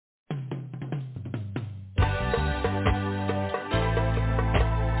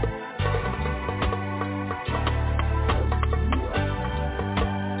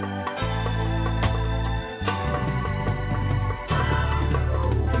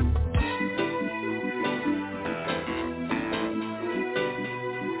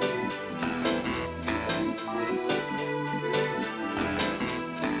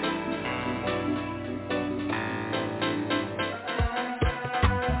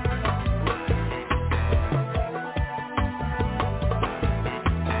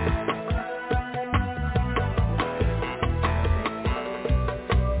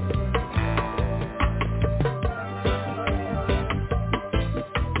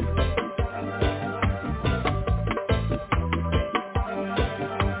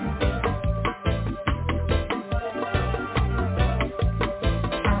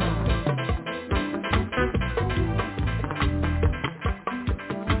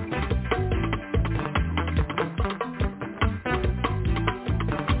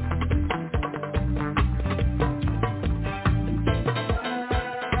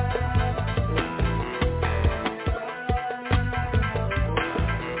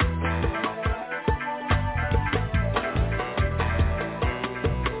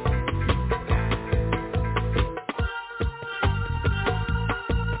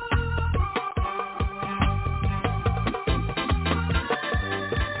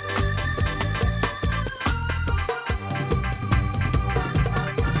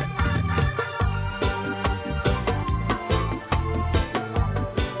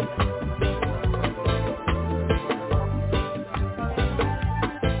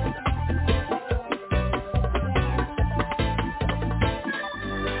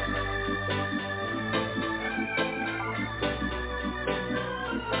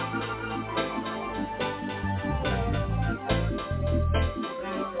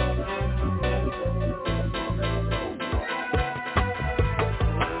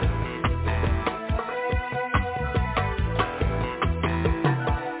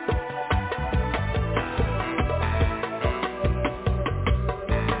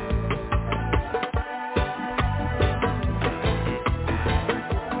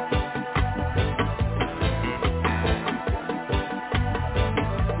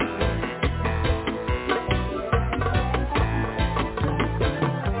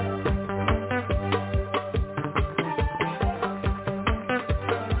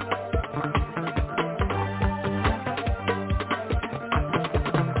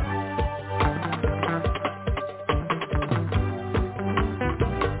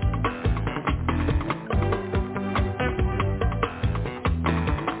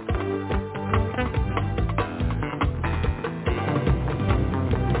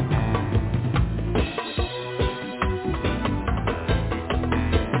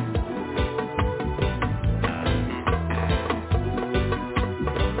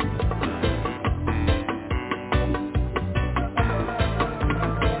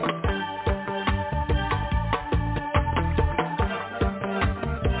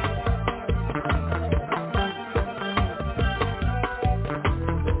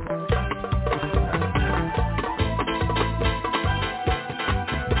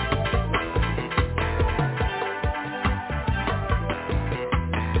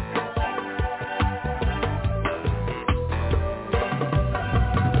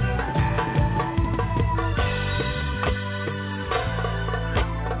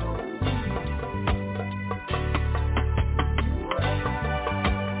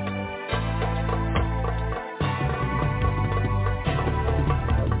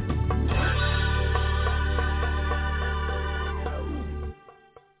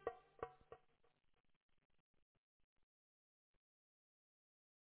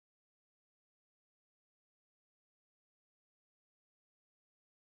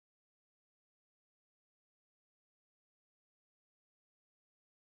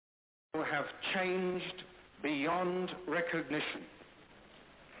have changed beyond recognition.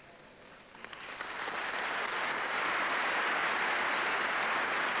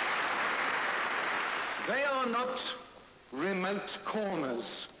 They are not remote corners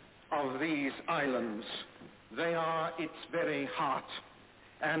of these islands. They are its very heart.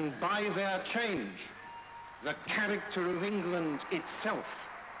 And by their change, the character of England itself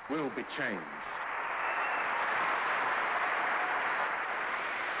will be changed.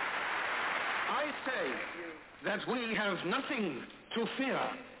 I say that we have nothing to fear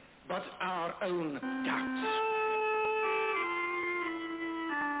but our own doubts.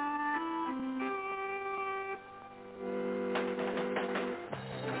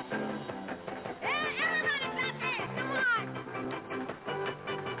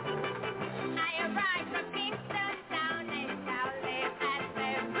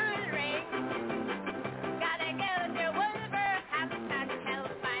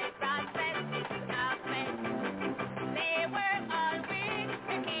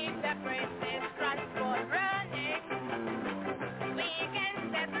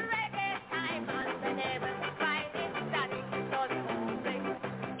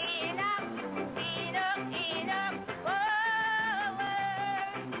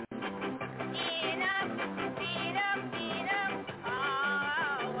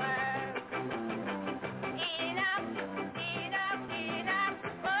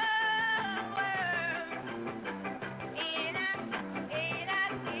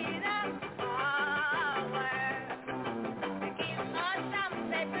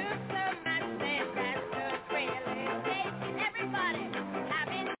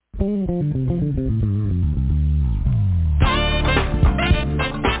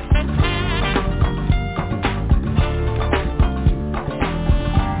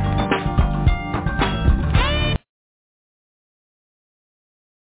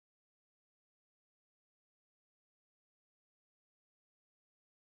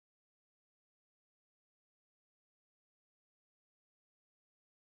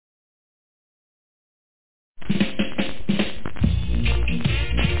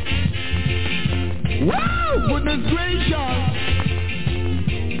 Wow, goodness gracious!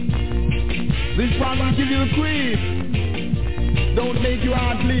 This one will give you a creep. Don't make your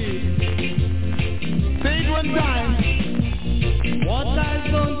heart bleed. Say it one time. What I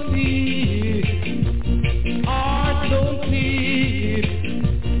don't see, art don't need.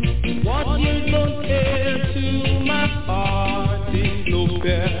 What you don't care to my heart is no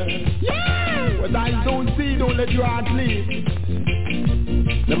fair. Yeah! What I don't see, don't let your heart bleed.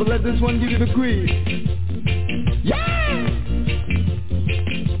 Never let this one give you the grief. Yeah!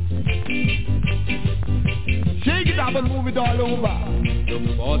 Shake it up and move it all over. The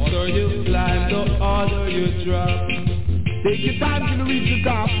faster you climb, the harder you drop. Take your time till you reach the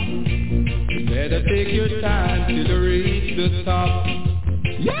top. You better take your time till you reach the top.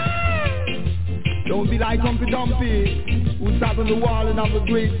 Yeah! Don't be like Humpty Dumpty, who sat on the wall and have a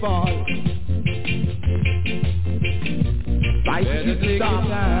great fall. Better take your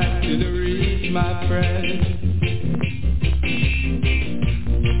time till you reach, my friend.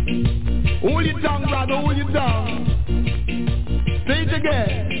 Hold your tongue, brother, hold your tongue. Say it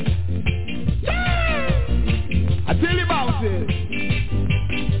again. Yeah! I tell you about it.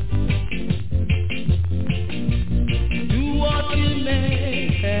 Do what you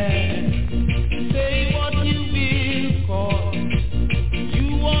may, say what you will, cause you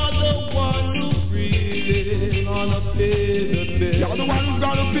are the one who's really gonna pay. You're the one who's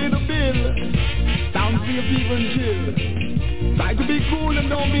gonna pay the bill. Sound safe, even chill. Try to be cool and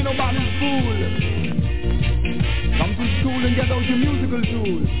don't be nobody's fool. Come to school and get out your musical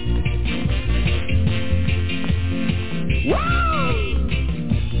tools. Wow!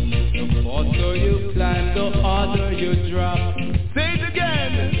 The faster you climb, the harder you drop. Say it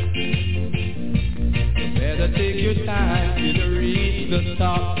again. You better take your time till you reach the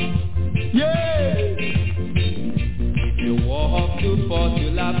top. Yeah! You walk too fast,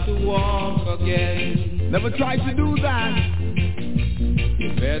 you'll have to walk again. Never try to do that. You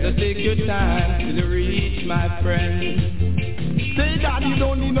better take your time till you reach, my friend. Say that you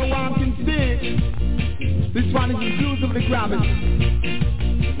don't need no walking stick. This one is exclusively grabbing.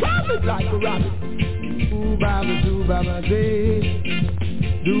 Grab it like a rabbit. Doo baba doo baba day.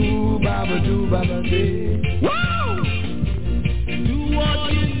 Doo baba doo baba day. Wow! Do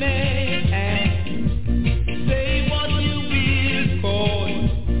what you may.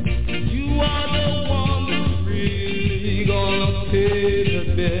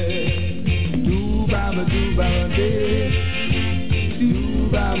 Do baba day, do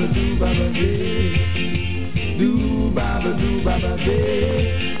baba day, do baba day.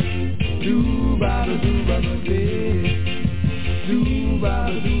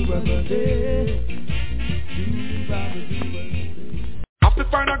 Have to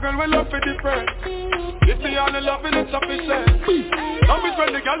find a girl with love for different. If the only loving is sufficient. Love is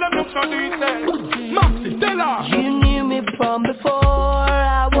when the girl that looks so decent. Maxi, tell her. You knew me from before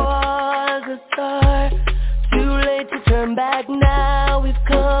I was a star. Too late to turn back now, we've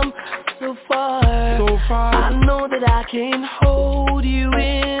come so far. I know that I can hold you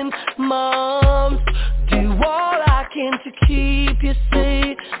in my arms. Do all I can to keep you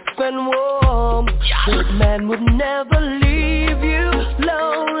safe and warm. This man would never leave you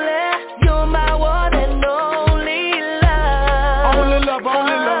lonely. You're my one and only love. Only love,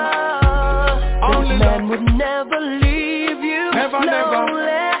 only love. Only this man love. would never leave you Never, lonely. never.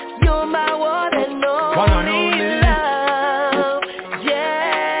 You're my one and only, One and only. love.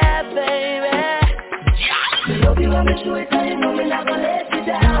 Yeah, baby. You love you, I'm sure it's and you know me not gonna let you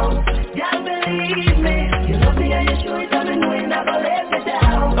down. Can't believe me. You love me and you sure it's and you know me not gonna let you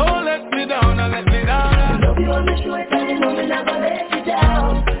down. Don't let me down, don't let me down. You love you, I'm sure it's and you know me not gonna let you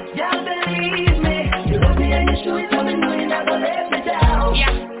down. Can't believe me. You love me and you sure it's and you know me not gonna let me down.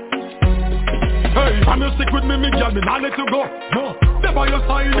 Hey, I'm you stick with me girl, me not let you go. No, never your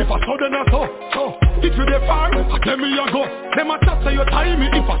sign if I saw then I saw. If you dey far, I tell me you go. Them a chat say you tie me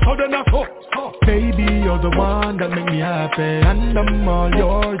if I saw then I saw. Baby, you're the one that make me happy, and I'm all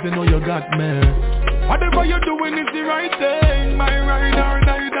yours, you know you got me. Whatever you're doing is the right thing. My ride or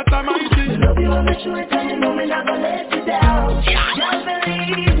die, that's a mighty. You love you, I'm sure it's and you know me not gonna let you down. Can't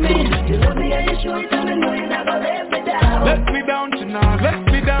believe me. You love me and you sure it's and you know you not gonna let me down. Let me down tonight, let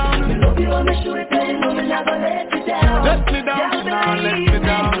me down. You love you, I'm sure it's and you know me not gonna let you down. Let me down tonight, let me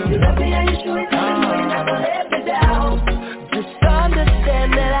down. You love me and you sure it's and you know you not gonna let me down. Just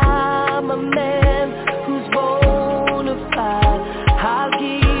understand that I'm a man who's bona fide. I'll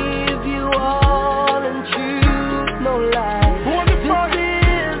give you all and truth, no lie. This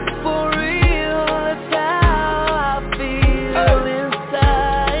is for real, that's how I feel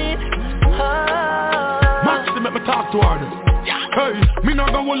inside. Maxi, make me talk to her. Hey, me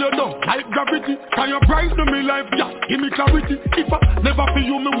not gonna hold you down like gravity. Can you bright to me life, yeah, give me clarity. If I never feel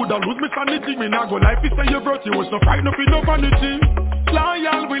you, me woulda lose me sanity. Me not go life, it's say you virtuous, no fright, no feel no vanity.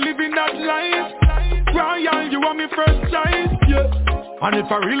 Loyal, we live in that life. Royal, you are me first choice, yeah. And if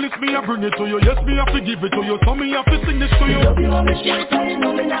I release me, I bring it to you. Yes, me have to give it to you. So me have to sing this to you. Love you, I'm sure it's and you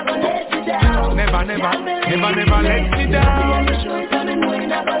know me not gonna let you down. Never, never, never, never let me down.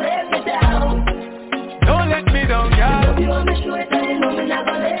 Don't let me down, girl. Love you, I'm sure it's and you know me not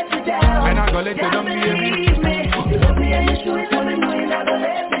gonna let you down. I'm not gonna let you down, baby. You love me and you sure it's and you know you not gonna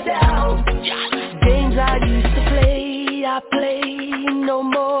let me down. Games I used to play, I play no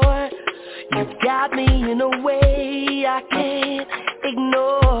more. You got me in a way I can't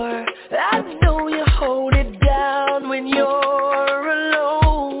ignore. I know you hold it down when you're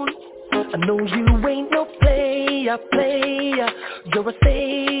alone. I know you ain't no player. You're a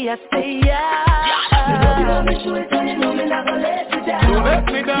say, I say, yeah. You love me, I'm sure it's and you know me not gonna let you down. Don't let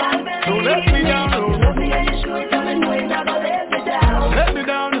me down, don't let me down. You love me and you sure it's and you know you not gonna let me down. Let me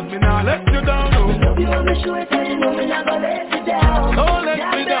down, let me not let you down. You love me, I'm sure it's and you know me not gonna let you down. Don't let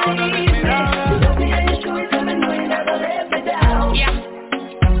me down, don't let me down. You love me and you sure it's and you know you not gonna let me down.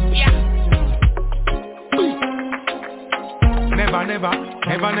 Never, never,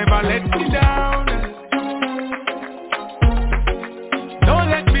 never, never let me down. Don't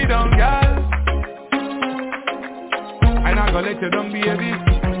let me down, girl. I'm not gonna let you down, baby.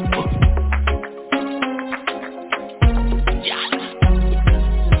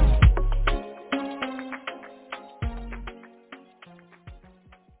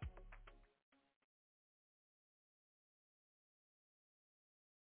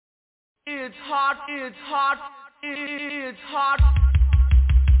 It's hot, it's hot, it's hot.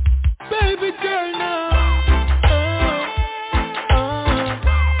 Baby girl now.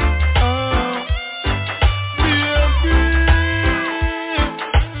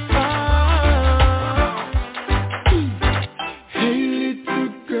 Hey little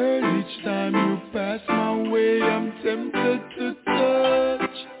girl, each time you pass my way, I'm tempted to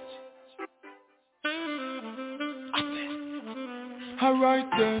touch. Alright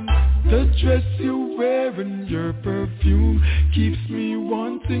then, the dress you wear and your perfume keeps me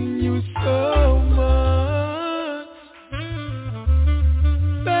wanting you so much.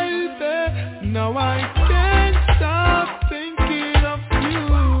 Baby, now I can't stop thinking of you.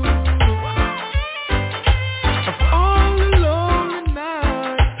 Of all the lonely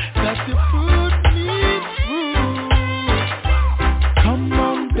nights that you put me through. Come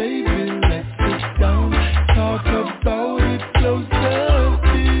on baby, let's sit down, talk about it closer,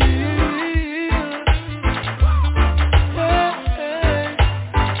 dear.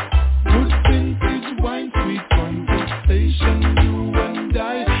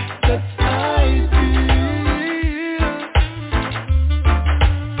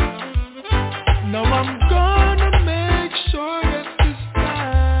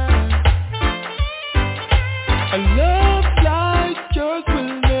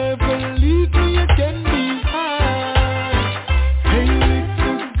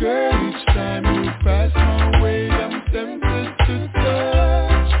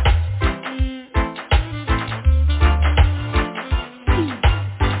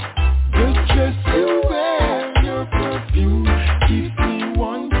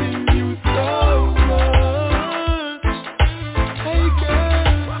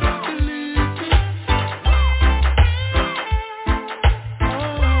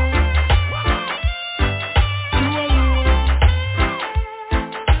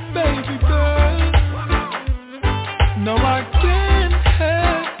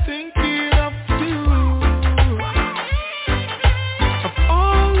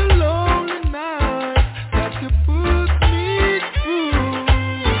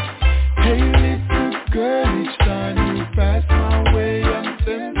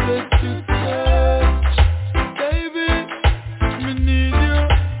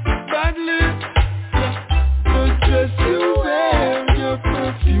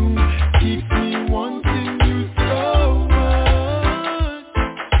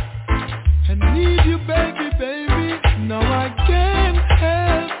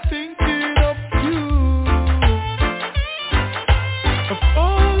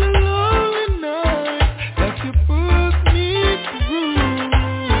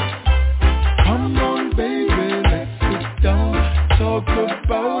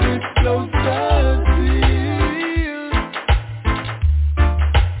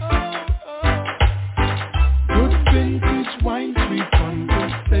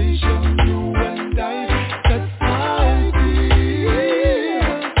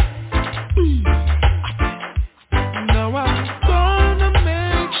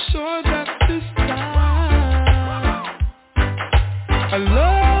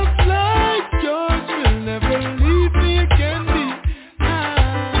 Love like yours will never leave me again.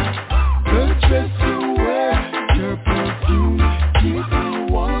 The dress you wear, your perfume keeps me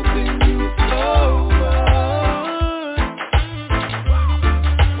wanting you so much.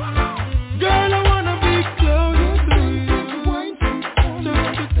 Girl, I wanna be close to you, just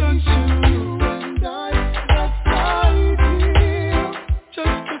to touch you. And that's how it feels.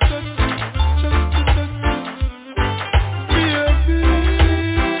 Just to touch you, just to touch you. Baby,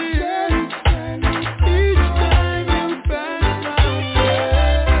 each time you pass my way,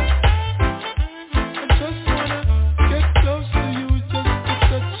 I just wanna get close to you, just to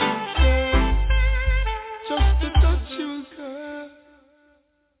touch you, girl. Just to touch you, girl.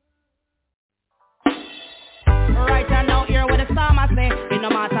 Right now, here with the storm I say, it no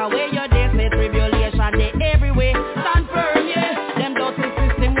matter where your days, may tribulation, they everywhere. Stand firm, yeah. Them dirty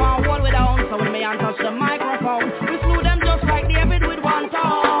system won't hold we down. So when me and touch the microphone, we slew them just like David with one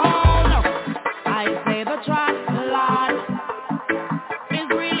tone. I say the track, Lord, is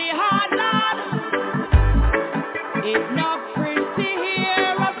really hard, Lord. It's not pretty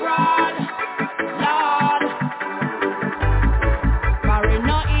here abroad, Lord. For it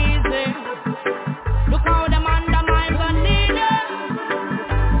not easy. Look how them undermine the leader.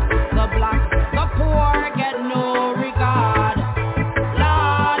 The black, the poor get no regard.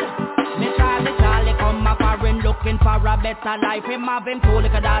 Lord, me Charlie come a foreign looking for a better life. Him having 2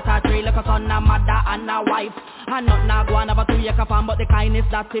 little daughter, 3 little son, a mother and a wife. And not now go on over 2 acre farm, but the kindness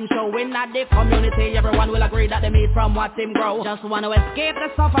that him showing at the community, everyone will agree that they made from what him grow. Just want to escape the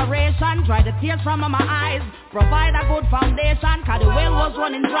sufferation, dry the tears from my eyes, provide a good foundation, cause the well was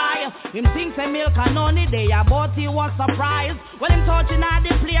running dry. Him thinks a milk and only day about he was surprised. Well, him touching at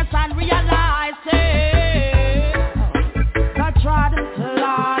the place and realize, hey, the trod,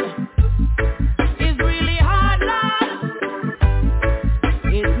 Lord, is really hard, Lord.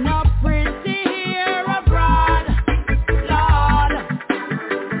 It's not pretty here abroad, Lord.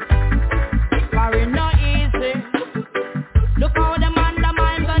 For it not easy. Look how them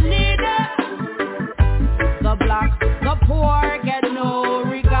undermine the needy. The black, the poor get no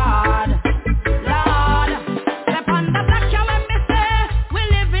regard, Lord. Step on the black show when me say we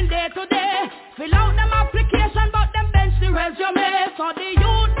living day to day. Fill out them application but them bench the resume. So the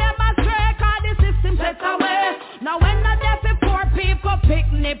youth them astray cause the system set away. Now when the deaf poor people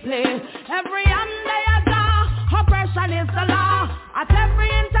Pickney play, every hand they are down, oppression is the law. At every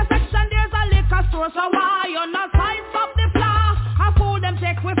intersection there's a liquor store, so why you not size up the flaw? A fool them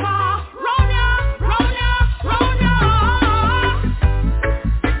take we far. Round ya, round ya, round ya.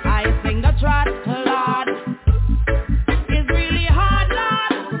 I sing the trot, Lord, it's really hard,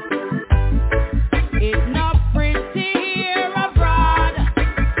 Lord. It's not pretty here abroad,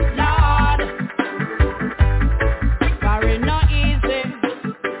 Lord. For it not easy.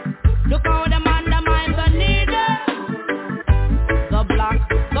 Look how them undermine the needy. The black,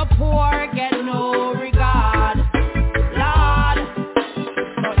 the poor get no regard, Lord.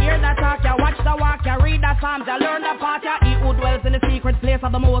 So hear the talk, ya watch the walk, ya read the psalms, ya learn the part, ya he who dwells in the secret place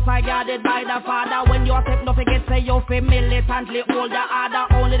of the Most High, guarded by the Father. When you step, don't forget say you feel militantly hold the order.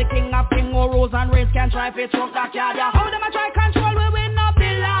 Only the King of Kings who rules and reigns can try to choke the card. How them a try control we not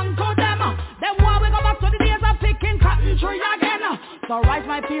belong to them. Them want we go back to the days of picking cotton tree again. So rise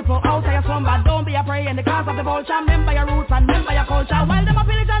my people out of your slumber, don't be afraid in the cause of the vulture. Remember your roots and remember your culture. While them a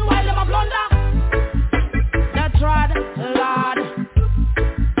pillage and while them a plunder, the trod, Lord,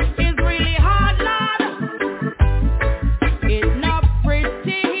 is really hard, Lord. It's not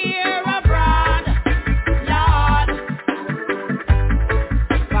pretty here abroad, Lord.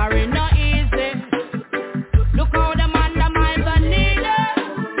 For it not easy. Look how them undermine the needy.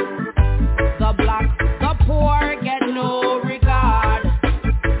 The black, the poor get no regard,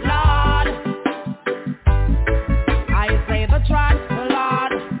 Lord. I say the trot,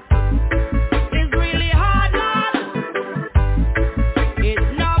 Lord, is really hard, Lord. It's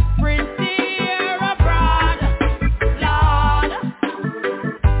not pretty here abroad, Lord.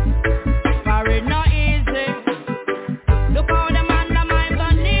 For it not easy. Look how them undermine the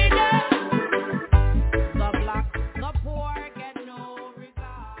needy. The black, the poor get no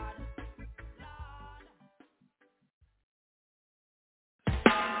regard, Lord.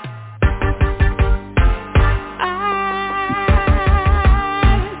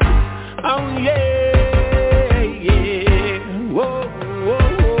 Oh yeah, yeah, whoa, whoa,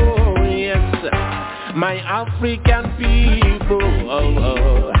 whoa, yes. My African people,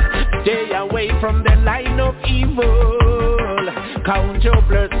 stay away from the line of evil. Count your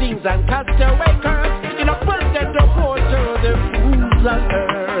blessings and cast away curse. In a perfect water, the fools on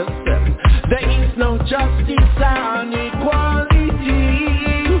earth. There is no justice and equality.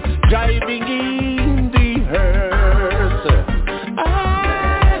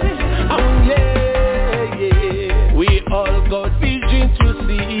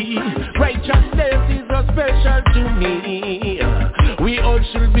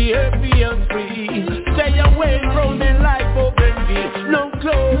 be happy and free. Stay away from the life of envy. No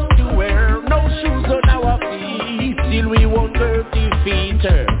clothes to wear, no shoes on our feet. Still we won't hurt defeat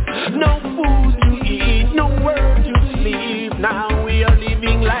her. No food to eat, nowhere to sleep. Now we are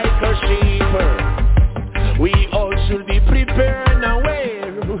living like a sheep. We all should be prepared and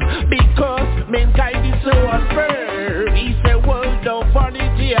aware, because mankind is so unfair. It's a world of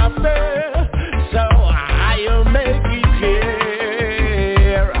vanity affair. So I'll make it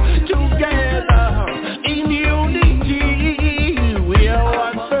clear. Together in unity, we are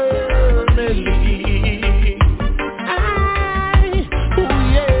one family. Oh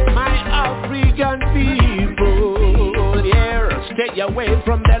yeah, my African people, yeah. Stay away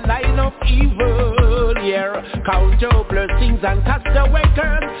from the line of evil, yeah. Count your blessings and cast away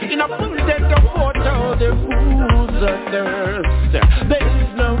curse. In abundance of water, the fools are thirst. There is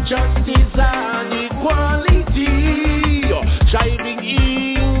no justice and equality driving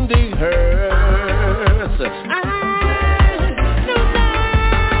in the hearse.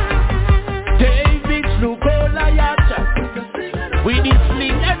 David slew Goliath with his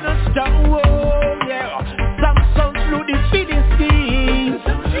sling and a stone, yeah. Samson slew the Philistines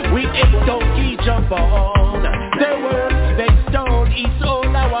with a donkey jump on. The word they stone is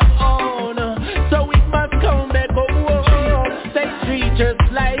all our own, so we must come back home. They treat us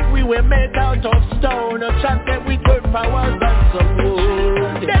like we were made out of stone, trusted with good powers and some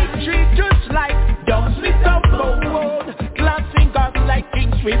wood. They treat us like dogs without gold, classing us like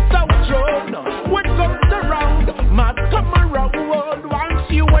kings without throne. What goes around must come around. Once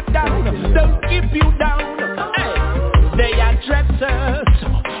you are down, they'll keep you down. Hey, they address us,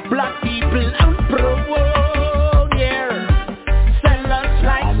 black people and pro, yeah. Sell us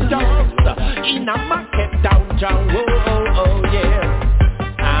like dogs in a market downtown, oh yeah.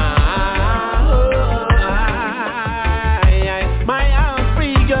 My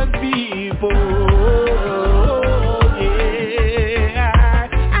African people, yeah.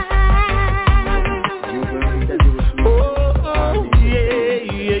 Oh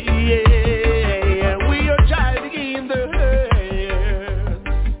yeah. We are driving in the hearse.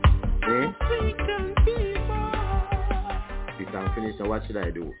 African people. You can finish, so what should I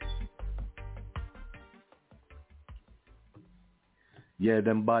do? Yeah,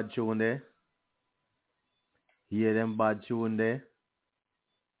 them bad tune there. Hear them bad tune there.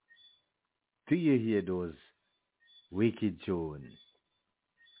 Do you hear those wicked tunes?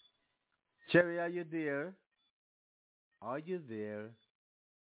 Cherry, are you there? Are you there?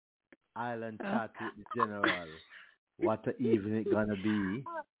 Island chat with the general. What a evening it gonna be.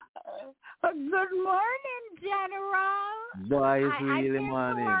 Good morning, General. Boy, it's really I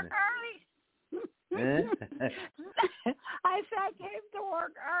morning. came to work early. Eh? I said I came to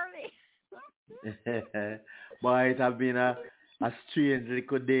work early. Boy, it have been a strange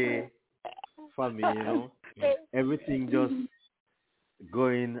little day for me, you know. Everything just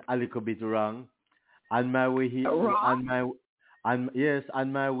going a little bit wrong. On my way here, on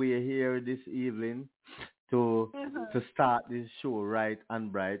my way here this evening to start this show right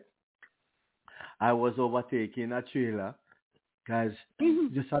and bright, I was overtaking a trailer, guys.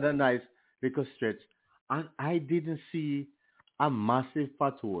 Just had a nice little stretch, and I didn't see a massive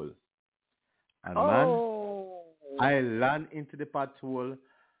pothole. And man, I ran into the pothole,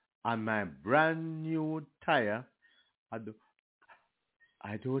 and my brand new tire, I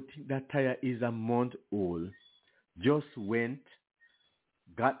don't think that tire is a month old, just went,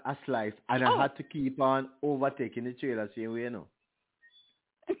 got a slice, and I had to keep on overtaking the trailer same way, you know.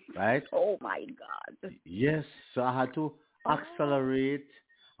 Right? Oh my God. Yes, so I had to accelerate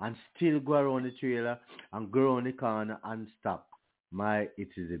and still go around the trailer and go around the corner and stop. It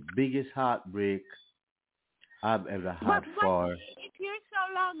is the biggest heartbreak I've ever had for. If you're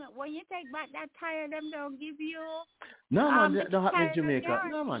so long, when you take back that tire, them don't give you. No, man, that don't happen in Jamaica.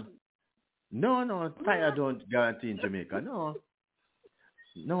 No, man. No, tire don't guarantee in Jamaica. No,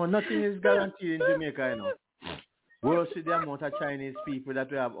 nothing is guaranteed in Jamaica, you know. We'll see the amount of Chinese people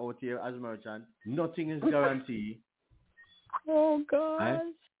that we have out here as merchants. Nothing is guaranteed. Oh gosh. Right?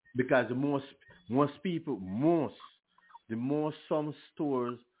 Because the most some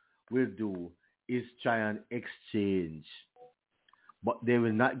stores will do is try and exchange. But they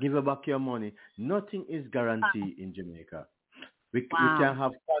will not give you back your money. Nothing is guaranteed in Jamaica. We can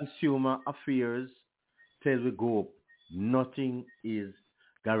have consumer affairs till we go up. Nothing is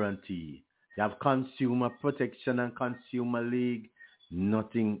guaranteed. You have consumer protection and consumer league.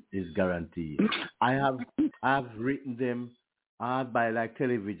 Nothing is guaranteed. I have written them by like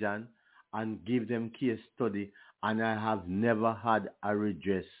television and give them case study, and I have never had a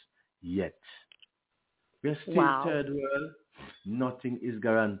redress yet. We're still third world. nothing is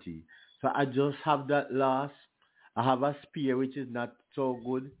guaranteed. So I just have that loss. I have a spear which is not so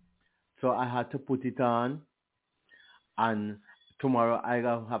good, so I had to put it on, and tomorrow I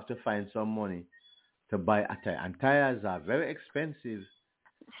will have to find some money to buy a tire. And tires are very expensive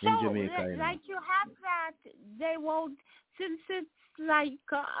in Jamaica. Like you have that, they won't, since it's like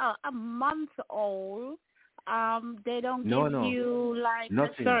a month old, they don't give you like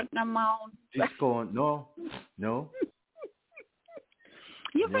nothing. a certain amount. Discount, no.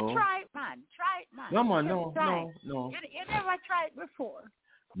 You can try it, man. Try it, man. No, man, no. You never tried it before.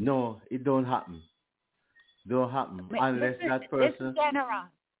 No, it don't happen. Unless that person. Listen, General,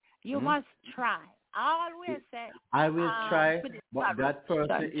 you must try. I always say. I will try, but that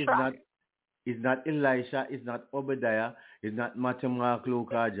person is not Elisha, is not Obadiah, is not Matthew, Mark,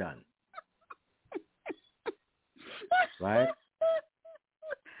 Luke, or John. Right?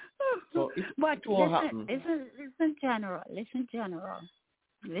 So it won't happen. Listen, General.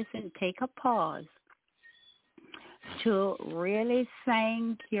 Listen, take a pause to really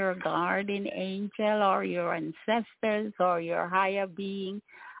thank your guardian angel or your ancestors or your higher being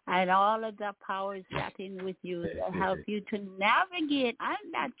and all of the powers that in with you to help you to navigate on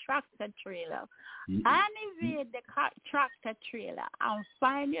that tractor trailer and evade the tractor trailer and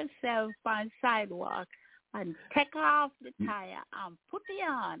find yourself on sidewalk and take off the tire and put it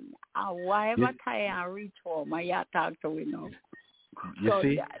on and whatever tire and reach home and you talk to we know. So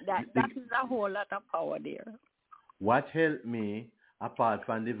that is a whole lot of power there. What helped me, apart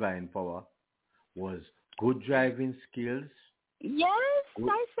from divine power, was good driving skills. Yes,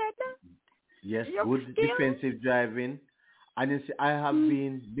 I said that. Yes, good defensive driving. And you see, I have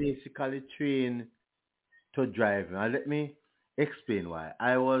been basically trained to drive. Now, let me explain why.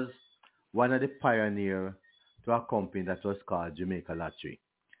 I was one of the pioneers to a company that was called Jamaica Lottery.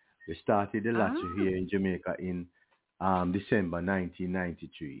 We started the lottery here in Jamaica in December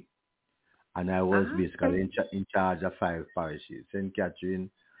 1993. And I was basically in charge of 5 parishes: St. Catherine,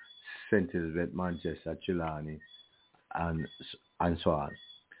 St. Elizabeth, Manchester, Trelawney, and so on.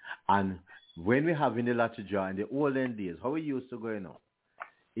 And when we have in the lottery draw in the olden days, how we used to go now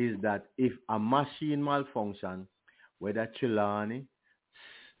is that if a machine malfunction, whether Trelawney,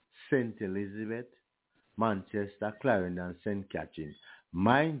 St. Elizabeth, Manchester, Clarendon, St. Catherine,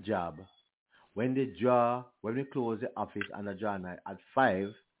 my job, when we close the office and the draw night at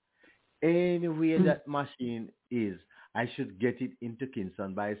 5, anywhere that machine is, I should get it into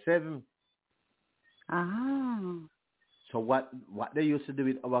Kingston by 7. So what they used to do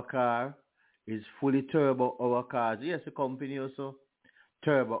with our car is fully turbo our cars. Yes, the company also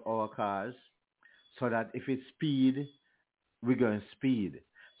turbo our cars so that if it's speed, we're going to speed.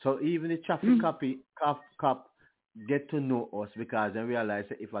 So even the traffic cop get to know us because they realize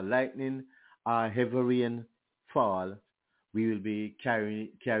that if a lightning or heavy rain fall, we will be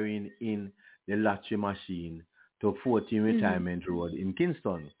carrying in the lottery machine to 14 Retirement Road in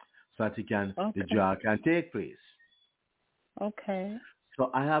Kingston so that the draw can take place. Okay.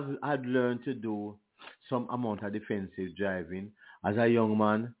 So I'd learned to do some amount of defensive driving. As a young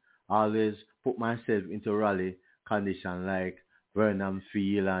man, I always put myself into rally condition like Vernon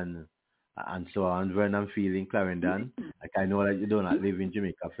Field and so on. Vernon Field in Clarendon. Like I know that you do not live in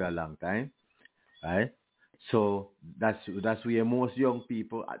Jamaica for a long time, right? So that's where most young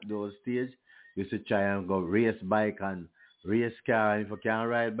people at those stages used to try and go race bike and race car. And if you can't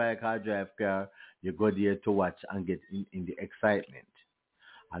ride bike or drive car, you go there to watch and get in the excitement.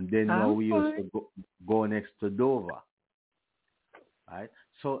 And then now we used to go next to Dover. Right?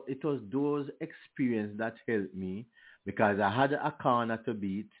 So it was those experiences that helped me because I had a corner to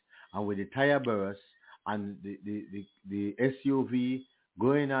beat, and with the tire burst and the SUV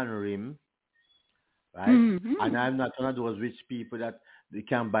going on rim, right? And I'm not one of those rich people that they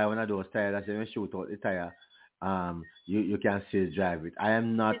can buy one of those tires that say when you shoot out the tire, you can still drive it. I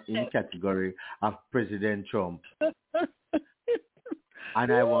am not in the category of President Trump.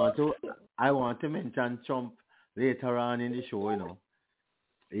 And I want to mention Trump later on in the show, you know.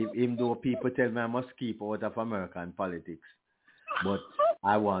 Even though people tell me I must keep out of American politics. But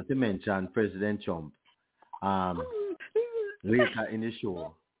I want to mention President Trump later in the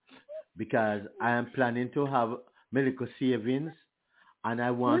show. Because I am planning to have medical savings and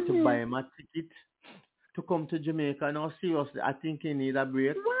I want to buy him a ticket to come to Jamaica. Now, seriously, I think he need a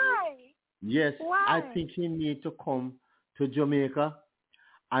break. Why? Yes, Why? I think he need to come to Jamaica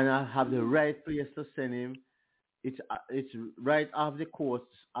and I have the right place to send him. It's right off the coast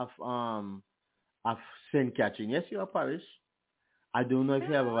of St. Catherine. Yes, your parish. I don't know if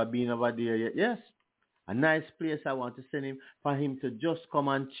you have ever been over there yet. Yes, a nice place. I want to send him for him to just come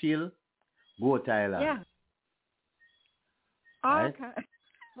and chill. Goat Island. Yeah. Right? Okay.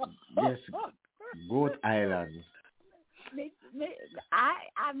 Yes, Goat Island.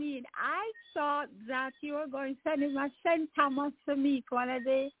 I mean, I thought that you were going to send him a St. Thomas to meet one of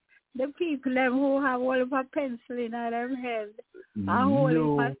the people them who have all of a pencil in their head. And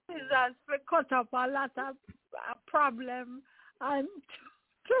holding my scissors to cut up a lot of problem. And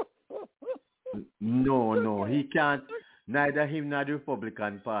No, he can't. Neither him nor the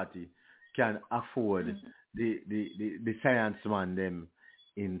Republican Party can afford the science man them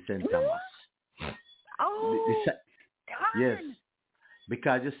in St. Thomas. Yes,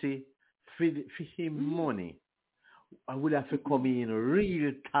 because you see, for him money, I would have to come in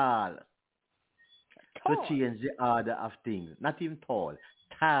real tall to change the order of things. Not even tall,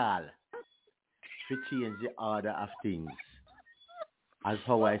 tall to change the order of things. As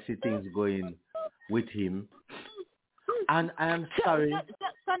how I see things going with him. And I am sorry.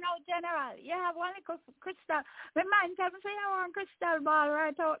 So now, General, you have one crystal. Remind me, say you want crystal ball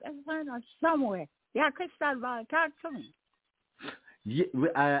right out there somewhere. Yeah, crystal ball. Talk to me.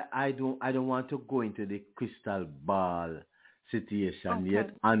 Yeah, I don't want to go into the crystal ball situation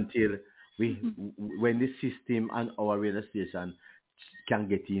yet until when the system and our radio station can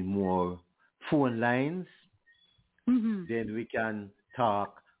get in more phone lines, then we can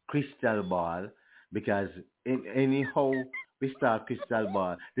talk crystal ball, because anyhow we start crystal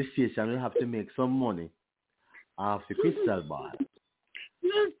ball, the station will have to make some money off the crystal ball.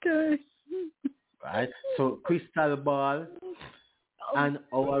 Okay. Right? So crystal ball and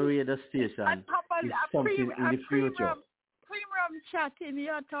our radio station is something in the future. Premium chatting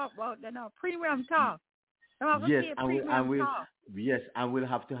you talk about the now. Premium talk. Yes, and we'll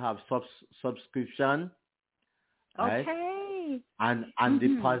have to have subscription. Right? Okay. And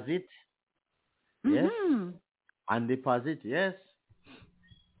deposit. Yes. And deposit, yes.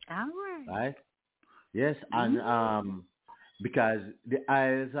 All right. Right? Yes, and because the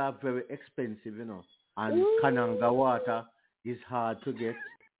isles are very expensive, you know, and Kananga water is hard to get,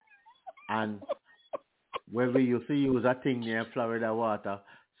 and where we used to use a thing near Florida water.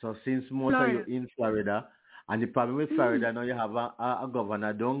 So since most of you in Florida, and the problem with Florida now, you have a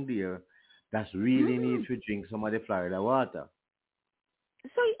governor down there that's really needs to drink some of the Florida water.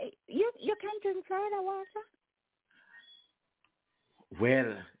 So you can drink Florida water?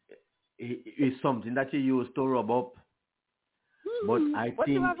 Well, it's something that you use to rub up. But I what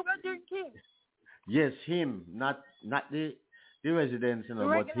think you have to drink him? Yes, him, not the residents, you know,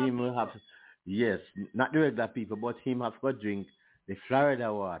 but him will have, yes, not the regular people, but him have to drink the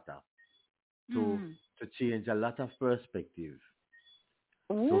Florida water to change a lot of perspective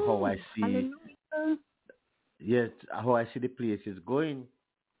to how I see. Hallelujah. Yes, how I see the place is going.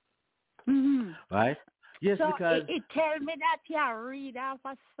 Right? Yes, so because it tell me that you read off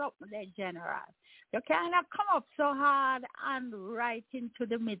of something, the General. You cannot come up so hard and right into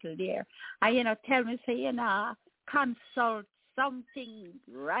the middle there. And, tell me, say, consult something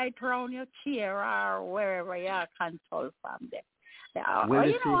right around your chair or wherever you consult from them. Well,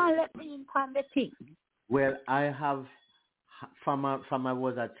 let me in on the thing. Well, I have, from I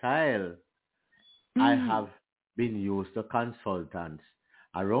was a child, I have been used to consultants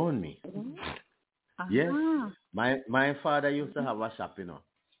around me. Yes, my father used to have a shop,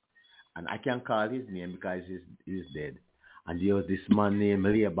 and I can call his name because he's dead. And there was this man named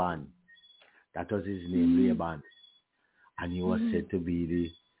Laban. That was his name, Laban, and he was said to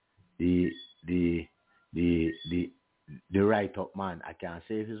be the write up man. I can't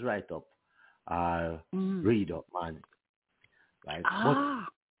say if he's write up, read up man, right? But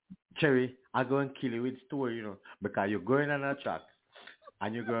Cherry, I'm going to kill you with story, because you're going on a track,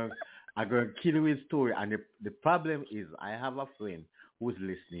 and I'm going to kill you with story. And the problem is, I have a friend who's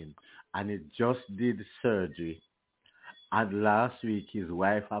listening, and he just did surgery. And last week, his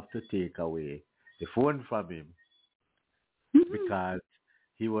wife had to take away the phone from him because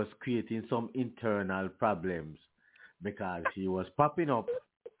he was creating some internal problems because he was popping up.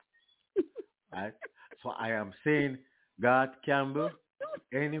 Right? So I am saying, God Campbell,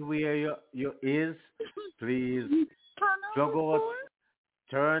 anywhere you is, please plug out,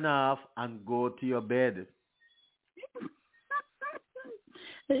 turn off, and go to your bed.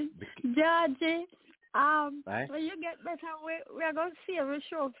 Georgie, right? when you get better, we're going to see a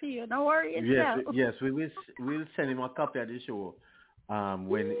show for you. Don't worry yourself. Yes, we'll send him a copy of the show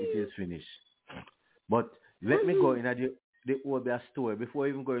when it is finished. But let me go in the older story before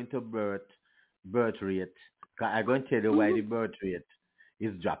even going to birth rate. I'm going to tell you why the birth rate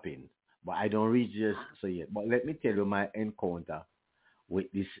is dropping. But I don't reach this so yet. But let me tell you my encounter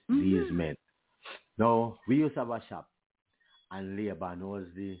with these men. Now, we used to have a shop, and Laban was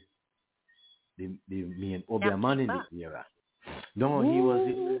the main obia man in the era. No, he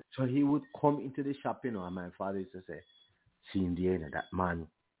was, so he would come into the shop, and my father used to say, see in the end, that man.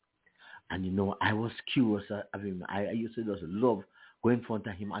 And I was curious of him. I used to just love going in front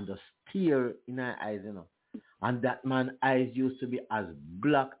of him and just stare in my eyes. And that man's eyes used to be as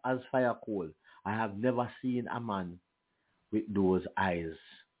black as fire coal. I have never seen a man with those eyes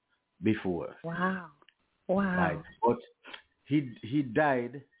before. Wow. Wow. Right. But he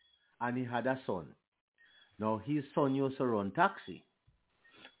died and he had a son. Now his son used to run taxi.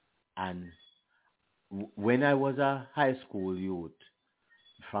 And when I was a high school youth,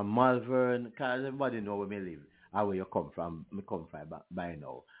 from Malvern, because everybody know where me live, and where you come from. Me come from by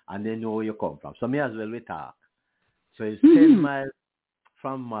now. And they know where you come from. So me as well we talk. So it's 10 miles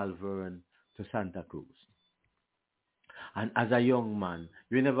from Malvern to Santa Cruz. And as a young man,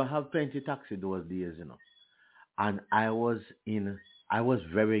 you never have plenty taxi those days, And I was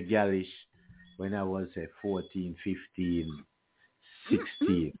very girlish when I was 14, 15,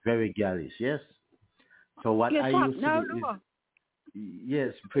 16. Very girlish, yes. So what I used to do is,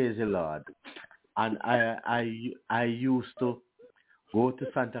 yes, praise the Lord. And I used to go to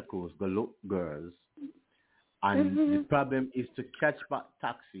Santa Cruz, go look girls. And the problem is to catch back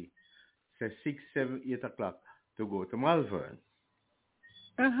taxi, say 6, 7, 8 o'clock to go to Malvern.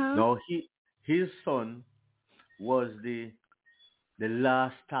 Now his son was the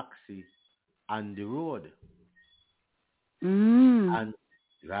last taxi on the road. And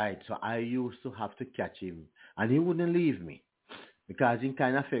right, so I used to have to catch him, and he wouldn't leave me because he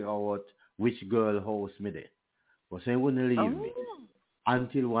kind of figure out which girl house me there. But so he wouldn't leave me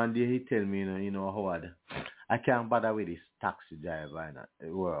until one day he tell me, Howard, I can't bother with this taxi driver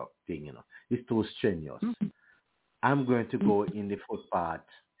and work thing, It's too strenuous. I'm going to go in the footpath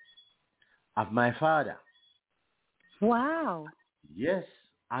of my father. Wow. Yes,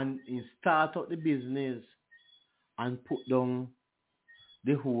 and he start up the business and put down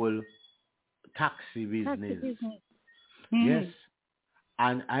the whole taxi business. Yes.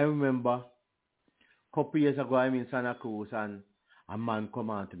 And I remember a couple years ago I'm in Santa Cruz and a man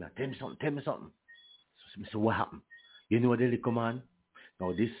come on to me, tell me something. So I said, what happened? You know the little man?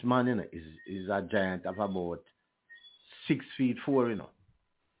 Now this man is a giant of about 6 feet 4,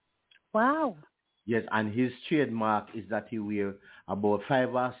 Wow. Yes, and his trademark is that he wear about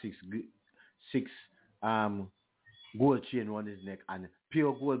 5 or 6 gold chain on his neck and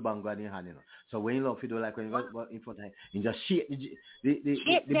pure gold bangle in his hand, So when you love it, like when you go in front of him, you just shake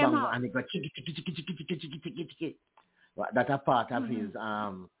the bangle and it go tick. That's a part of his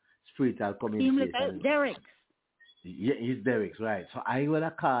spiritual communication. Like Derek's. Yeah, he's Derek's, right. So I would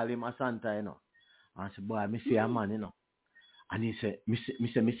call him a Santa, And I said, boy, me see a man, And he said, me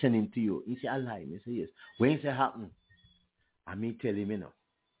send him to you. He said, I lie. Me say, yes. When it happen, and me tell him,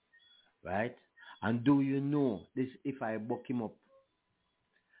 right? And do you know this? If I buck him up,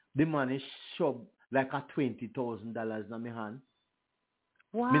 the man is shoved like a $20,000 in my hand.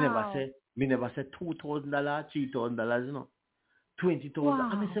 Wow. Me never say $2,000, $3,000, $20,000. Wow.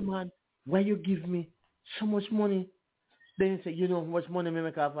 And I say, man, why you give me so much money? Then he say, you know how much money me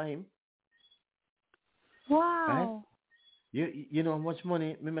make off of him? Wow. Right? You know how much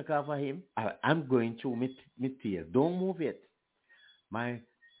money me make off of him? I'm going through my tears. Don't move it. My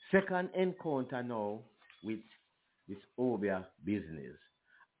second encounter now with this Obia business,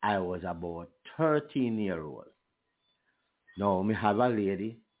 I was about 13-year-old. Now, me have a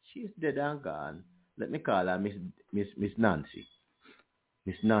lady. She's dead and gone. Let me call her Miss Nancy.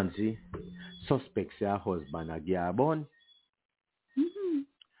 Miss Nancy suspects her husband a Garbon.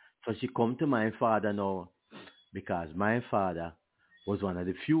 So she come to my father now because my father was one of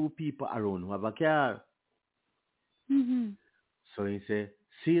the few people around who have a car. So he say,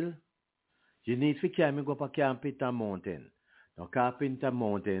 Seal, you need to carry me go up a Carpenter Mountain. Now, Carpenter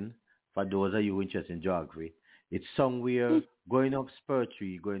Mountain, for those of you interested in geography, it's somewhere going up Spur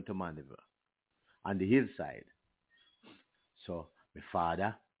Tree, going to Mandeville, on the hillside. So, my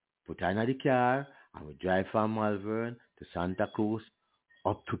father put her in the car, and we drive from Malvern to Santa Cruz,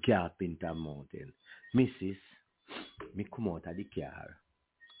 up to Carpenter Mountain. Mrs., me come out of the car,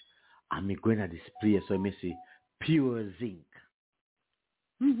 and me going to this place, so me see pure zinc.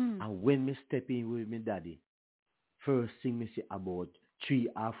 And when me step in with my daddy, first thing me see about 3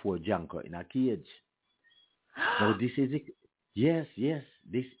 or 4 junker in a cage. Now this is the, yes,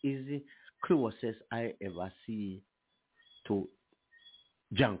 this is the closest I ever see to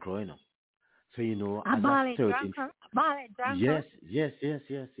junker, So a ballet junker? Yes.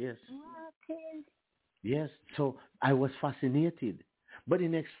 Okay. Yes, so I was fascinated. But the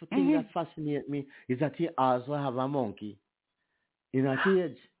next thing that fascinated me is that he also have a monkey in a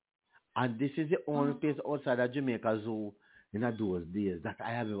cage. And this is the only place outside of Jamaica Zoo in those days that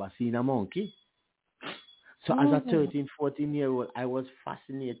I have ever seen a monkey. So as a 13, 14-year-old, I was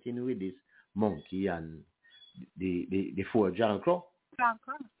fascinated with this monkey and the four jankro.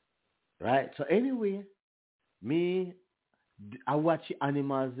 Right? So anyway, I watch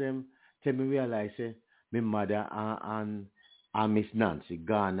animals them till me realize my mother and Miss Nancy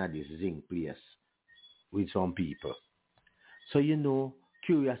gone at this zinc place with some people. So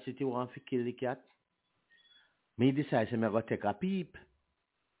curiosity want to kill the cat. Me decide I'm going to take a peep.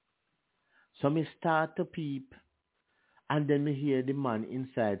 So me start to peep, and then me hear the man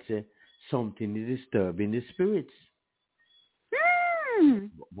inside say something is disturbing the spirits.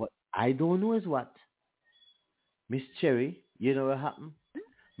 But I don't know is what. Miss Cherry, you know what happened?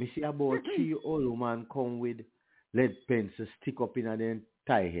 Me see about 3 old woman come with lead pencil stick up in their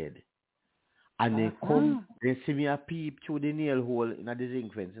tie head. And they come, they see me a peep through the nail hole in the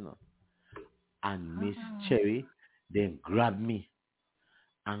zinc fence, And Miss Cherry then grab me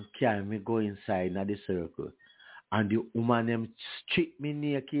and carry me go inside in the circle. And the woman them strip me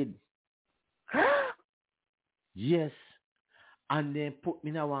naked. Yes. And then put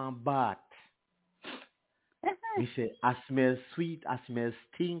me in one bath. We say, I smell sweet, I smell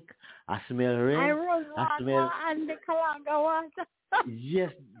stink, I smell rain, I smell... and the Kalanga water.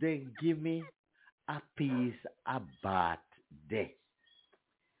 Yes, they give me a piece of bath there.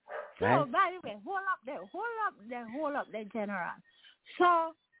 Right? So, by the way, hold up there, General.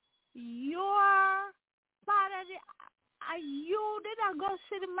 So, your father, you didn't go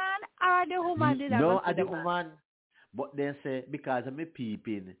see the man, or the woman didn't go see the man? No, the woman. But then say, because of me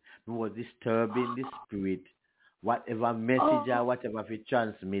peeping, me was disturbing the spirit. Whatever message or whatever we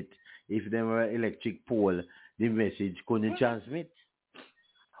transmit, if there were electric pole, the message couldn't transmit.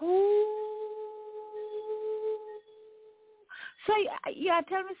 So you are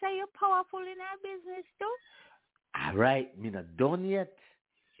telling me say you're powerful in our business too? All right, me not done yet.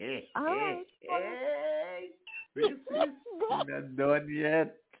 All right. Me not done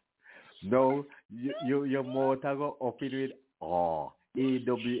yet. No, your motor go up in with AWER.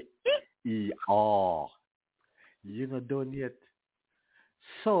 You not done yet.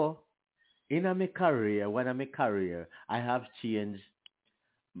 So, when I'm a career, I have changed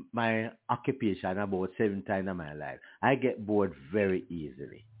my occupation about 7 times in my life. I get bored very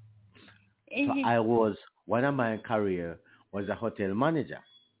easily. So one of my career was a hotel manager.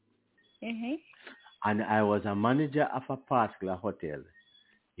 And I was a manager of a particular hotel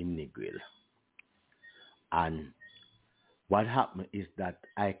in Negril. And what happened is that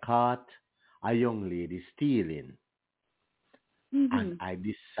I caught a young lady stealing. And I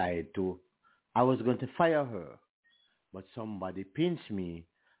decided I was going to fire her. But somebody pinched me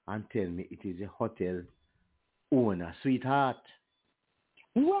and tell me it is a hotel owner, sweetheart.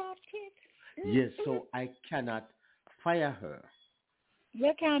 What? Yes, so I cannot fire her.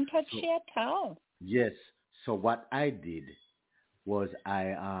 You can't touch her at all. Yes, so what I did was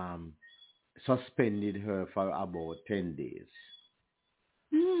I suspended her for about 10 days.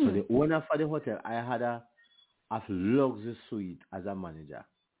 So the owner for the hotel, I had a luxury suite as a manager.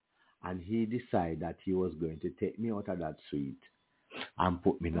 And he decided that he was going to take me out of that suite and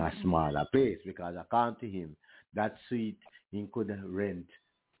put me in a smaller place, because according to him, that suite he could rent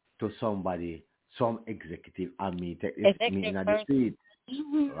to somebody, some executive, and me take me in the suite.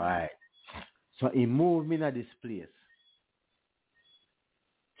 Right. So he moved me in this place.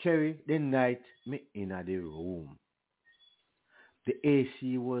 Cherry, the night me in the room. The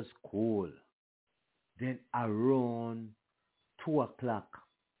AC was cold. Then around 2 o'clock,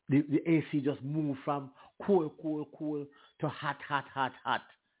 the AC just moved from cool to hot.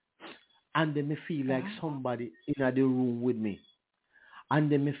 And then me feel like somebody in the room with me.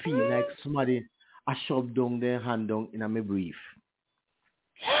 And then me feel like somebody a shove down their hand down in my brief.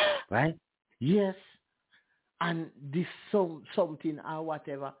 Right? Yes. And this something or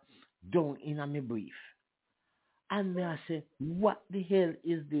whatever down in my brief. And me I say, what the hell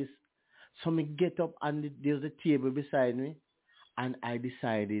is this? So me get up and there's a table beside me. And I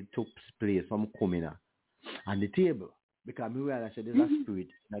decided to play some kumina on the table. Because I realized there's a spirit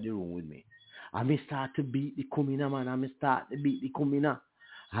in the room with me. And I start to beat the kumina, man.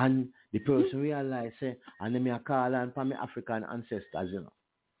 And the person realized, and then I call on for my African ancestors,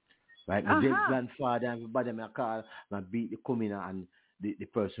 Right? My dead grandfather and everybody I call, and I beat the kumina, and the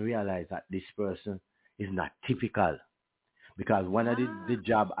person realized that this person is not typical. Because one of the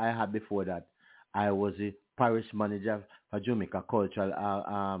job I had before that, I was a parish manager for Jamaica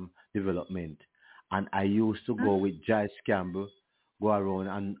Cultural Development. And I used to go with Joyce Campbell, go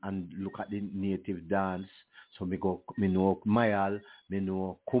around and look at the native dance. So me know Mayal, me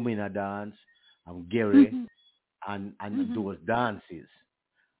know Kumina dance, and Gary, and those dances,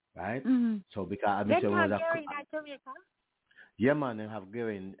 right? So because I Then mean, have was you in Jamaica? yeah, man, they have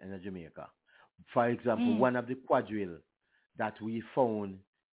Gary in Jamaica. For example, one of the quadrille that we found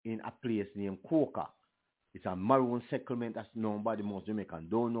in a place named Coca. It's a maroon settlement that's known by the most Jamaican.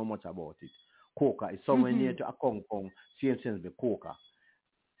 Don't know much about it. Coca is somewhere near to Akong, same sense with Coca.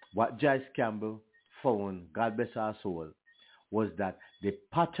 What Joyce Campbell found, God bless our soul, was that the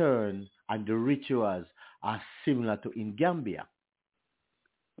pattern and the rituals are similar to in Gambia.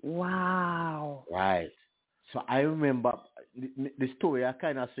 Wow. Right. So I remember the story I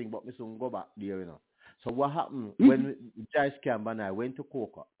kind of sing, but me soon go back there, you know. So what happened when Joyce Campbell and I went to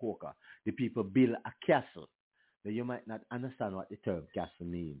Coca, the people built a castle. Now you might not understand what the term castle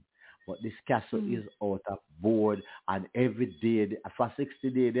means, but this castle is out of board, and every day, for 60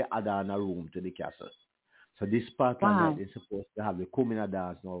 days, they add on a room to the castle. So this part of night is supposed to have the coming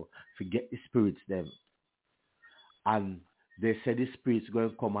dance now, forget the spirits them. And they said the spirits going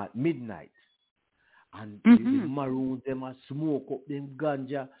to come at midnight. And the maroons, them a smoke up them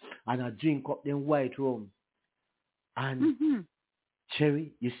ganja and a drink up them white rum. And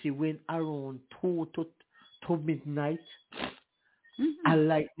Cherry, you see when around 2 to midnight, a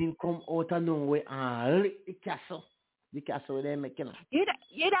lightning come out of nowhere and lick the castle. The castle they making. You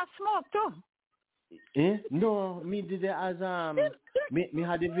that smoke too? No, me did it as me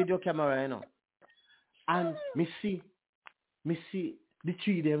had the video camera, you know. And me see the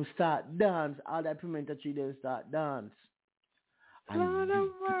tree them start dance, all that pimento tree them start dance. And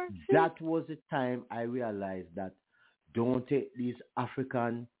that was the time I realized that don't take this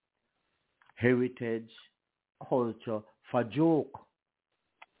African heritage culture for joke.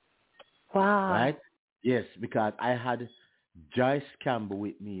 Wow. Right? Yes, because I had Joyce Campbell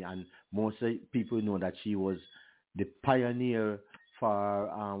with me, and most people know that she was the pioneer for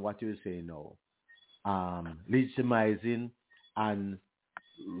what you say now, legitimizing and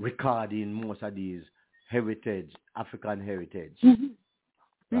recording most of these heritage, African heritage.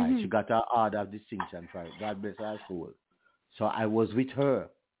 Right? She got her order of distinction for it. God bless her soul. So I was with her.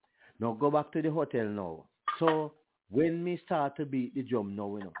 Now go back to the hotel now. So when me start to beat the drum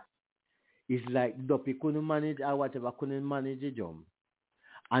now, you know, it's like Duppy couldn't manage or whatever, couldn't manage the drum.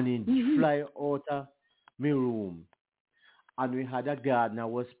 And he fly out of my room. And we had a gardener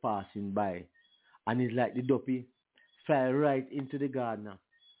was passing by. And it's like the Duppy fly right into the gardener.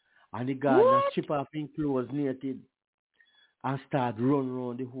 And the gardener strip off his clothes naked and start run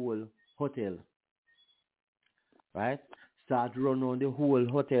around the whole hotel. Right? Start run around the whole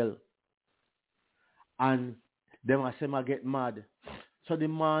hotel. And them I say I get mad. So the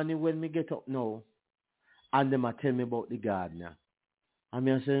morning when me get up now, and them I tell me about the gardener. And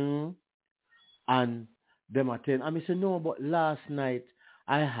me I say, and them I tell, and me say, no, but last night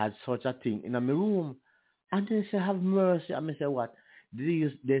I had such a thing in my room. And they say, have mercy. And me say, what?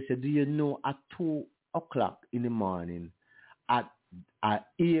 They say, do you know at 2 o'clock in the morning,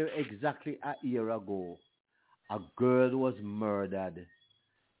 exactly a year ago, a girl was murdered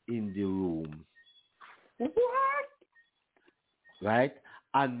in the room. What? Right?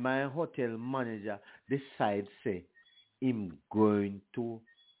 And my hotel manager decides, say, him going to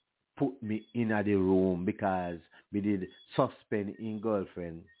put me in the room because we did suspend in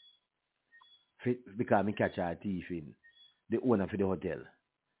girlfriend because me catch her thief in the owner for the hotel.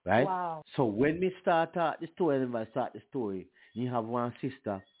 Right? Wow. So when me start the story, you have one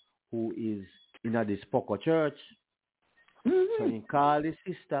sister who is in this Poco church. So you call the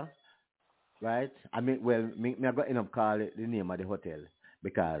sister. Right? I mean, well, me I got end up call the name of the hotel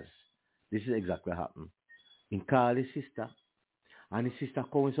because this is exactly what happened. In call the sister, and the sister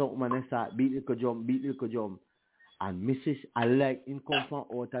comes out and start beat little jump, and Mrs. I like him come from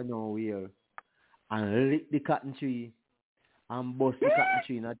out of nowhere and lick the cotton tree and bust the cotton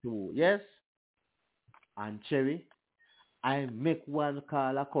tree in a two. Yes? And Cherry, I make one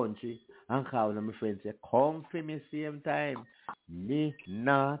call a country and call one of my friends say, come for me same time. Me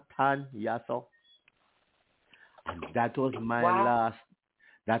Nathan Yaso. And that was my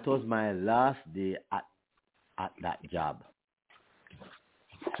last day at that job.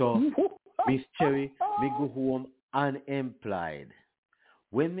 So Miss Cherry, me go home unemployed.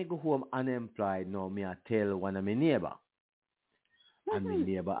 When me go home unemployed, now me I tell one of my neighbor. And my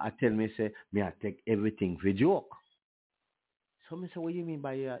neighbor I tell me say me I take everything for joke. So me say, what you mean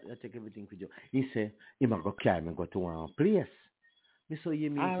by you take everything for joke? He say, he might go carry me go to one place. Me so you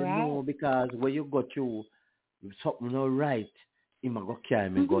mean say no, because when you go to something not right, he might go carry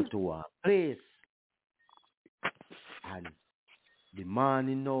me go to one place. And the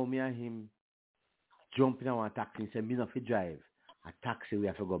morning now me and him jump in a taxi and say, me not fi drive. A taxi we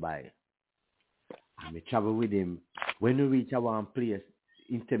have to go by. And me travel with him. When we reach our place,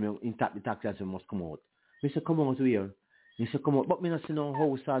 in tap the taxi, I said, must come out. Me say, come out here. He said, come out. But me not see no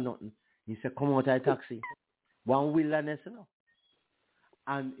house or nothing. He said, come out of the taxi. One wilderness, you know.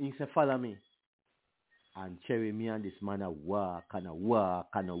 And he said, follow me. And Cherry, me and this man, I walk, and I walk,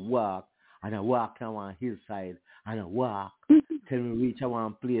 and I walk. And I walk down one hillside, and I walk. Till we reach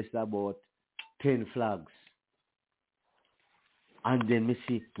one place about 10 flags. And then me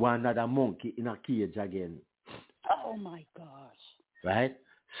see one other monkey in a cage again. Oh my gosh. Right?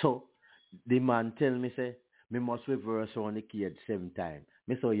 So the man tell me, say, me must reverse around the cage 7 times.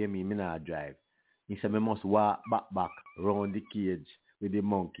 Me say, you mean me not drive. He said, me must walk back around the cage with the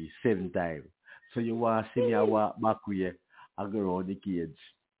monkey 7 times. So you want to see me walk back here and go around the cage.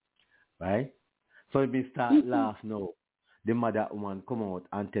 Right? So me start laugh now. The mother woman come out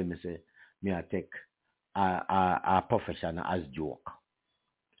and tell me, say, me I take a profession as joke.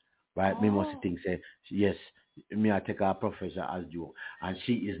 Right? Me must think, say, yes, me I take a profession as joke. And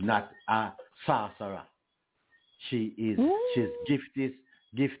she is not a sorcerer. She's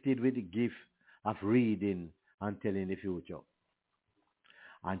gifted with the gift of reading and telling the future.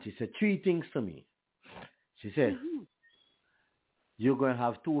 And she said 3 things to me. She said, you're going to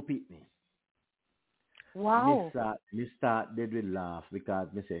have 2 Pickney. Wow. Me start dead with laugh because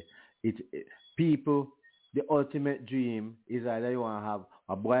me say, people, the ultimate dream is either you want to have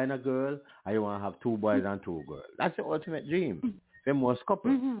a boy and a girl or you want to have 2 boys and 2 girls. That's the ultimate dream. The most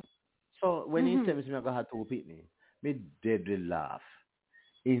couple. So when he tells me I'm going to have 2 Pickney, me dead with laugh.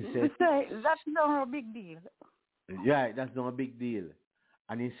 He said, that's not a big deal. Yeah, that's not a big deal.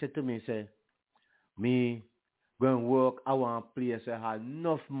 And he said to me, say, me going to work, I want a place where I have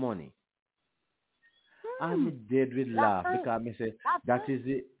enough money. And me dead with laugh because me say that is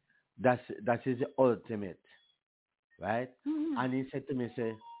the ultimate. Right? And he said to me,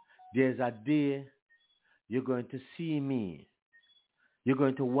 say, there's a day you're going to see me. You're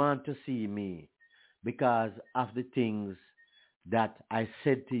going to want to see me because of the things that I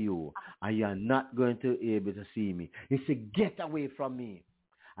said to you, and you're not going to be able to see me. He said, get away from me.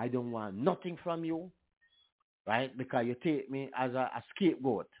 I don't want nothing from you, right? Because you take me as a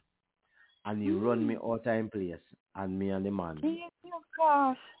scapegoat, and you run me out of place, and me and the man.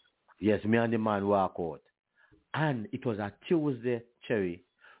 Yes, me and the man walk out. And it was a Tuesday, Cherry.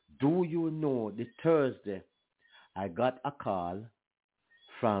 Do you know the Thursday, I got a call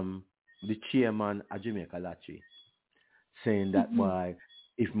from the chairman of Jamaica Lottery saying that boy,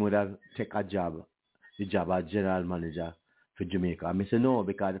 if me would have take a job, the job as general manager for Jamaica. I said no,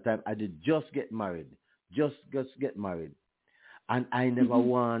 because at the time I did just get married. Just get married. And I never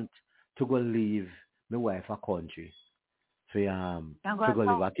want to go leave my wife a country. To go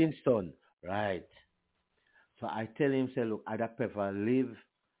live at Kingston. Right. So I tell him, say, look, I'd prefer live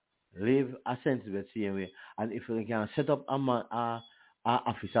a sensible same way. And if we can set up a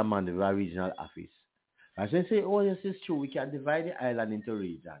office, a regional office. I say, oh, yes, it's true. We can divide the island into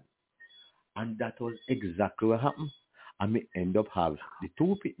regions. And that was exactly what happened. And we end up have the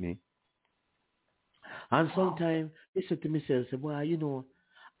 2 Pickney. And sometimes he said to myself, say, well, you know,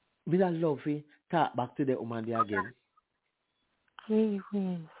 we don't love to talk back to the woman there again.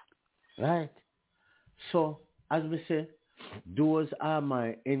 Right. So, as we say, those are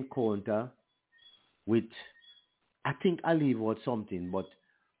my encounter with, I think I'll leave out something, but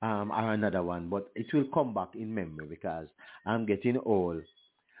or another one, but it will come back in memory because I'm getting old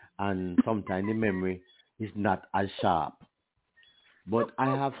and sometimes the memory is not as sharp. But I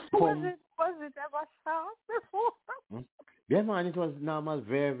have come. Was it ever sharp before? Yeah, man, it was normal,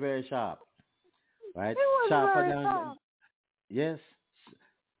 very, very sharp. Right? It was Sharper very than sharp. Yes.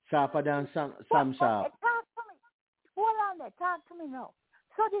 Sharper than Sam Sharp. Talk to me. Hold on there, talk to me now.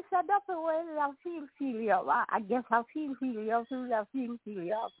 So this is the way I feel you up. I guess I feel you up.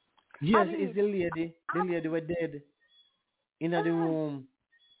 Yes, it's the lady was dead in the room.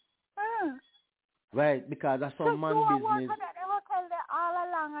 Right, because that's some man business. They were tell them all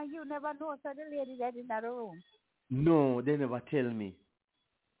along and you never know so the lady dead in the room. No, they never tell me.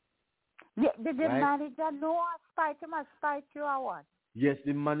 Did the manager know or spite you or what? Yes,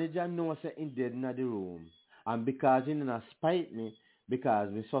 the manager knows that he dead in the room. And because he didn't spite me,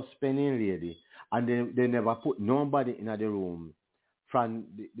 because we suspending lady, and they never put nobody in the room from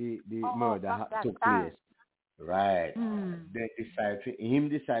the murder took place. Right. They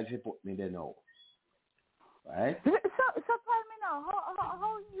decide to put me there now. Right? So tell me now,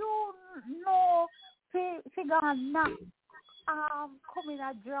 how you know figure not coming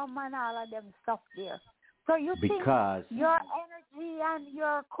at drum and all of them stuff there. So you because think your energy and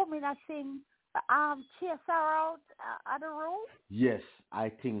your coming at sing chase her out of the room? Yes, I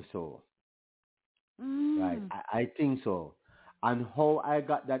think so. Right? I think so. And how I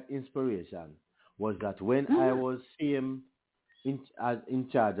got that inspiration was that when I was CM in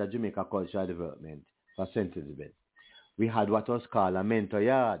charge of Jamaica Cultural Development for St. Elizabeth, we had what was called a mentor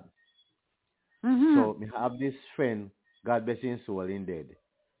yard. So we have this friend, God bless his soul, in dead.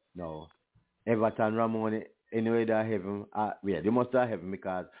 Now, Everton Ramon, anyway, that heaven, you must have heaven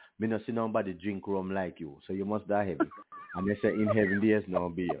because me not see nobody drink rum like you. So you must have heaven. And they say in heaven there's no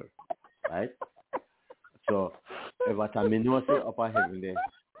beer. Right? So Everton, me know say upper heaven there,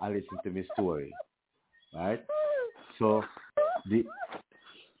 I listen to my story. Right? So the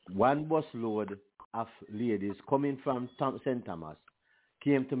one bus load of ladies coming from St. Thomas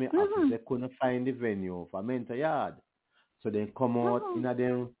came to me office. They couldn't find the venue for mentor yard. So they come out in a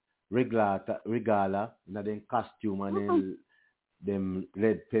them regala, in a them costume and then them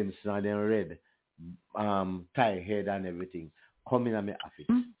red pencil and then red tie head and everything. Come in at my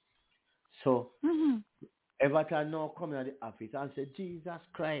office. So Everton now come in at the office and say, Jesus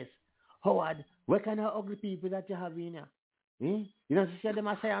Christ, Howard, what kind of ugly people that you have in here? You know, say them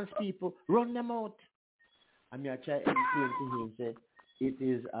are science people, run them out. And I try to explain to him, say, it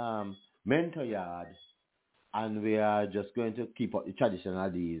is mentor yard, and we are just going to keep up the traditional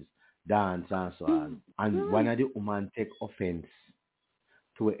days, dance and so on. And one of the women take offense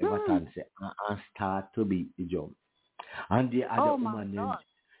to what Everton say and start to beat the drum. And the other woman then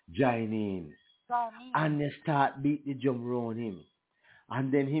join in. And they start beat the drum around him.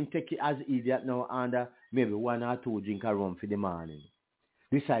 And then him take it as idiot now under maybe 1 or 2 drink of rum for the morning.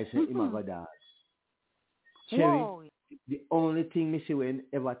 Besides, him have a dance. Cherry, the only thing me see when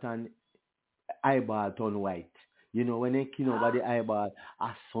Everton eyeball turn white, you know, when they kin over the eyeball,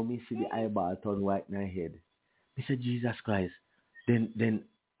 I saw me see the eyeball turn white in my head. I said, Jesus Christ. Then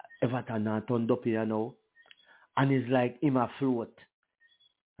Everton now turned up here now, and it's like him a float,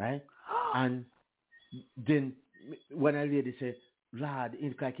 right? And then when a lady say, Lord,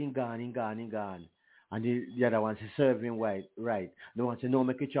 it's like him gone. And the other one say, serve him right. The one say, no,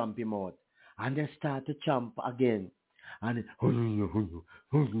 make you champ him out. And they start to champ again. And and puglup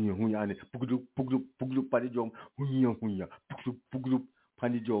on the drum, puglup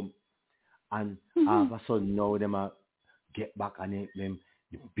on the drum. And all of a sudden now them get back and them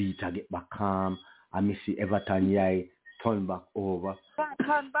the beat get back calm. And me see Everton yai turn back over.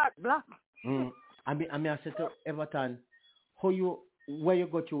 Turn back black. I said to Everton, where you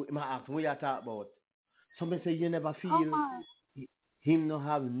go to? I ask what you talk about. Somebody say you never feel. Him no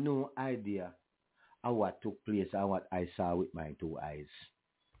have no idea of what took place and what I saw with my 2 eyes.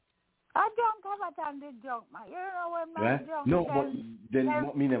 I don't have a time to drink, man. You know when my drunk. No, but then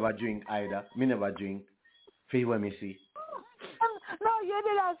me never drink either. Me never drink. Feel what me see. No, you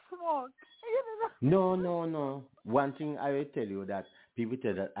did not smoke. No. One thing I will tell you that people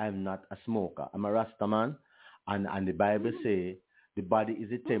tell that I'm not a smoker. I'm a Rasta man, and the Bible say the body is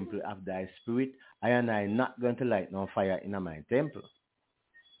the temple of thy spirit. I am not going to light no fire in my temple.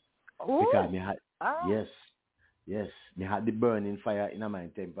 Because me had yes, me had the burning fire in my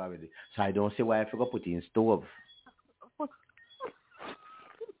temple already. So I don't see why I forgot put it in stove.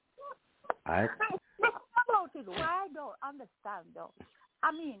 Alright? About it, why I don't understand though.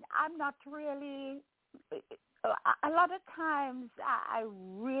 I mean, I'm not really. A lot of times, I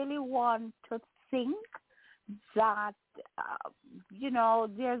really want to think that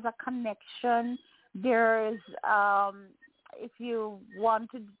there's a connection. There's if you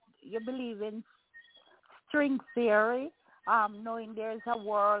believe in string theory, knowing there's a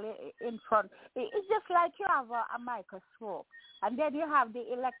world in front. It's just like you have a microscope, and then you have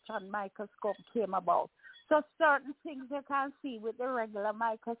the electron microscope came about. So certain things you can see with the regular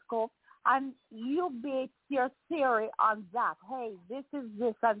microscope, and you base your theory on that. Hey, this is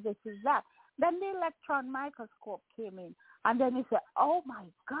this and this is that. Then the electron microscope came in, and then you say, oh my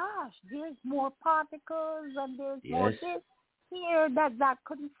gosh, there's more particles and there's more this here that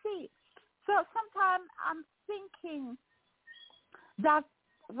couldn't see. So sometimes I'm thinking that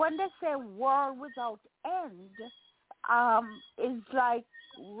when they say world without end, is like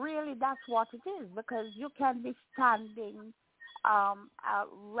really that's what it is, because you can be standing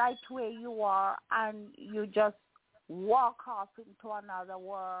right where you are and you just walk off into another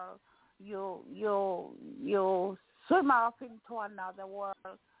world. You swim off into another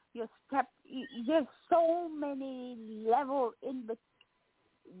world. You step. There's so many levels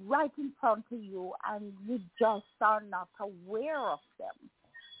right in front of you, and you just are not aware of them.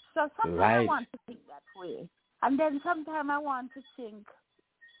 So sometimes I want to think that way, and then sometimes I want to think,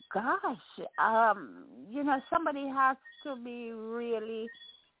 gosh, somebody has to be really,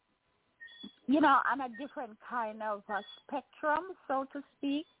 on a different kind of spectrum, so to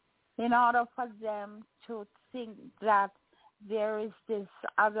speak, in order for them to think that there is this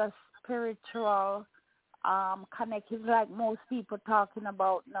other spiritual connection, like most people talking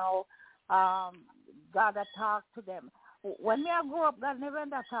about now, God talk to them. When I grew up, God never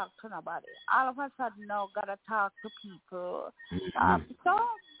talk to nobody. All of a sudden now, God talk to people. So,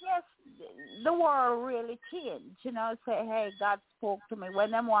 yes, the world really changed. You know, say, hey, God spoke to me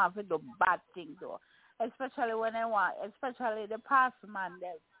when I want to do bad things, though. Especially when I want, especially the pastor man,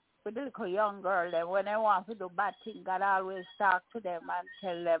 with the little young girl, then when I want to do bad things, God always talk to them and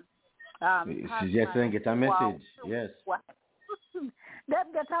tell them. She just didn't get a message, yes.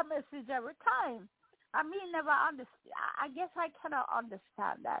 Them get a message every time. I mean, never understand. I guess I cannot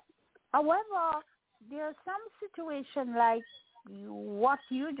understand that. However, there are some situation like what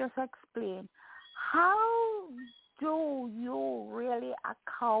you just explained. How do you really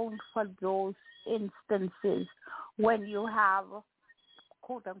account for those instances when you have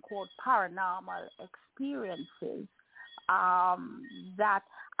quote-unquote paranormal experiences? That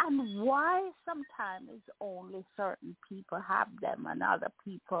and why sometimes only certain people have them and other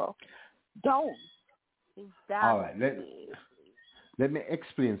people don't? Is that all right? Let me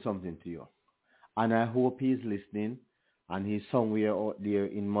explain something to you, and I hope he's listening, and he's somewhere out there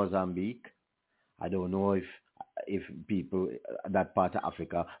in Mozambique. I don't know if people that part of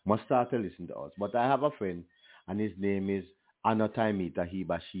Africa must start to listen to us, but I have a friend, and his name is Anotaimita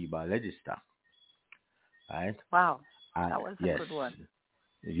Hiba Shiba Legister. Right? Wow. That was a good one.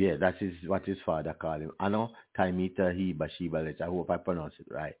 Yeah, that is what his father called him. Ano Taimita Hiba Shiba Legister. I hope I pronounce it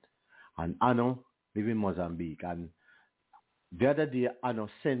right. And Ano live in Mozambique. And the other day, Ano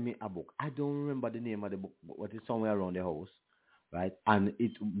sent me a book. I don't remember the name of the book, but it's somewhere around the house. Right? And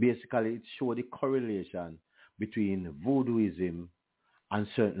it showed the correlation between voodooism and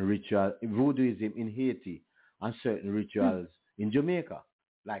certain rituals, voodooism in Haiti and certain rituals in Jamaica,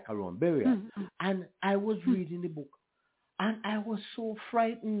 like around burial. And I was reading the book. And I was so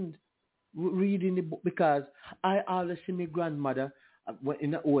frightened reading the book because I always see my grandmother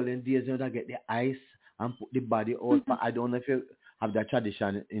in the olden days when I get the ice and put the body out. I don't know if you have that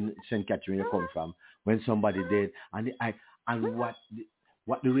tradition in St. Catherine you come from when somebody dead and the ice and what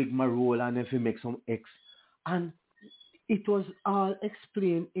the rigmarole and if you make some X. And it was all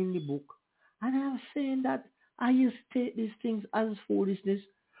explained in the book. And I was saying that I used to take these things as foolishness.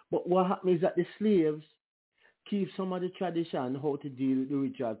 But what happened is that the slaves keep some of the tradition, how to deal with the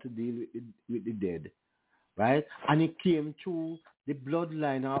ritual, to deal with the dead, right? And it came through the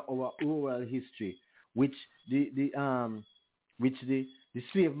bloodline of our oral history, which the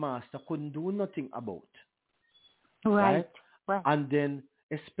slave master couldn't do nothing about, right? And then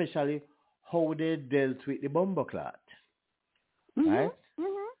especially how they dealt with the bumbo clot, right?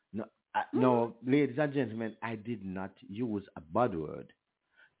 Now, ladies and gentlemen, I did not use a bad word.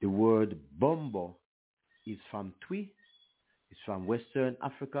 The word bumbo is from Twi, it's from Western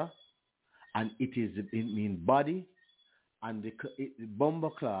Africa, and it means body, and the bumbo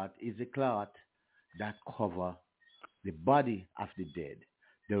clot is a clot that cover the body of the dead.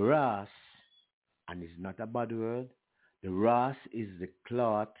 The ras, and it's not a bad word, the ras is the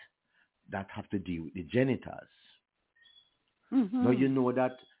clot that have to deal with the genitals. Now you know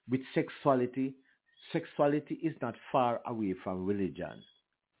that with sexuality is not far away from religion,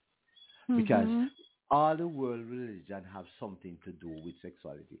 because all the world religion have something to do with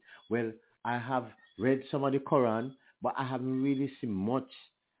sexuality. Well, I have read some of the Quran, but I haven't really seen much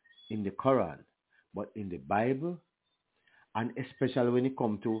in the Quran. But in the Bible, and especially when it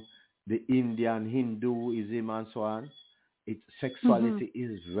comes to the Indian Hinduism and so on, sexuality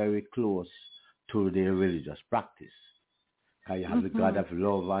is very close to their religious practice. You have the God of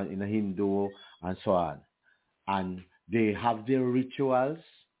love in a Hindu and so on. And they have their rituals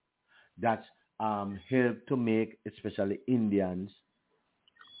that help to make, especially Indians,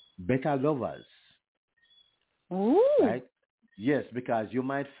 better lovers. Ooh. Right? Yes, because you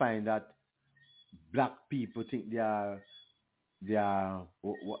might find that black people think they are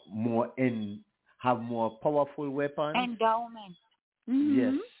have more powerful weapons. Endowment.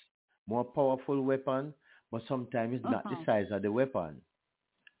 Yes, more powerful weapon, but sometimes it's not the size of the weapon.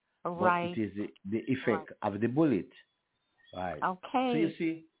 Right. But it is the effect of the bullet. Right. Okay. So you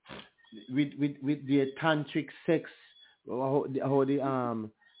see, with the tantric sex, how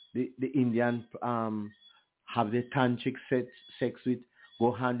the Indian have the tantric sex with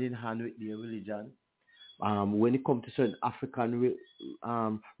go hand in hand with their religion. When it comes to certain African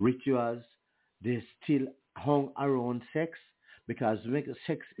rituals, they still hung around sex because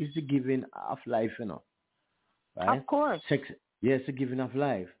sex is the giving of life, you know. Right? Of course. Sex, yes, the giving of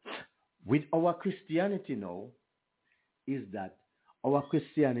life. With our Christianity now, is that our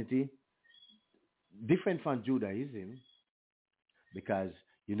Christianity different from Judaism because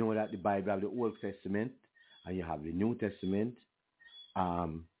you know that the Bible have the Old Testament and you have the New Testament.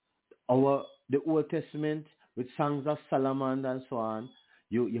 The Old Testament with songs of Solomon and so on,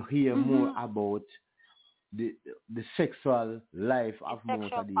 you hear more about the sexual life of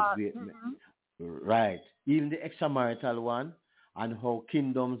most of these right. Even the extramarital one and how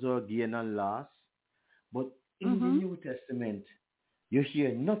kingdoms are gained and lost. But in the New Testament, you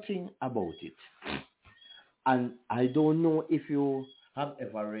hear nothing about it. And I don't know if you have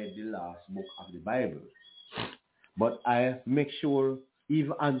ever read the last book of the Bible, but I make sure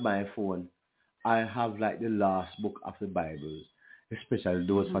even on my phone, I have like the last book of the Bible, especially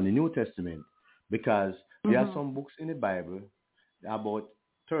those from the New Testament, because there are some books in the Bible, about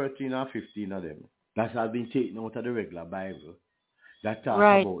 13 or 15 of them, that have been taken out of the regular Bible, that talk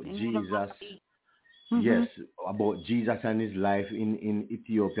about Jesus, yes, about Jesus and his life in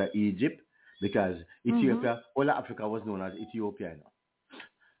Ethiopia, Egypt, because Ethiopia, all of Africa was known as Ethiopia now.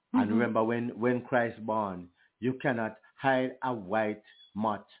 And remember when Christ born, you cannot hide a white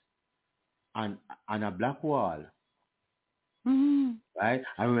mat on a black wall. Right?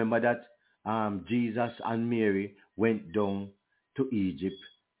 I remember that Jesus and Mary went down to Egypt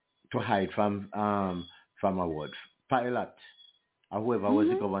to hide from a word, Pilate, or whoever was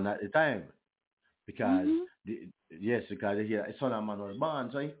the governor at the time. Because because the son of man was born,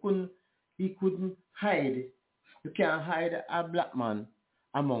 so he couldn't hide. You can't hide a black man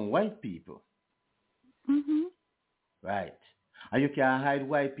among white people. Right. And you can't hide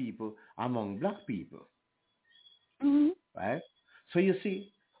white people among black people. Right? So you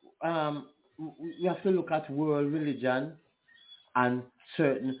see, we have to look at world religion and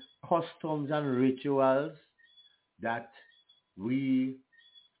certain customs and rituals that we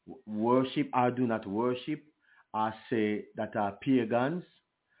worship or do not worship or say that are pagans.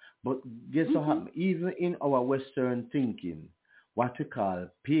 But guess what happens? Even in our Western thinking, what we call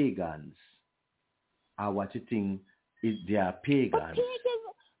pagans are what you think is they are pagans.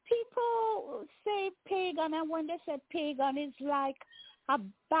 But people say pagan, and when they say pagan, it's like a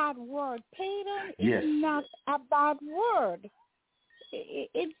bad word. Pagan is not a bad word.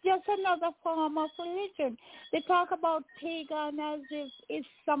 It's just another form of religion. They talk about pagan as if it's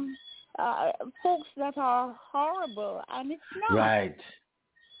some folks that are horrible, and it's not.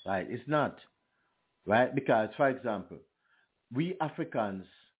 Right, it's not. Right, because, for example, we Africans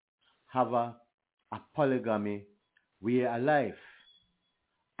have a polygamy way of life.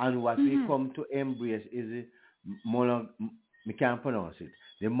 And what we come to embrace is we can't pronounce it.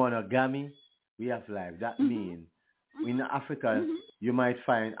 The monogamy way of life. That means in Africa, you might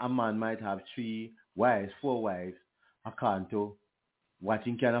find a man might have 3 wives, 4 wives, according to what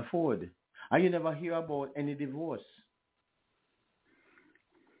he can afford. And you never hear about any divorce.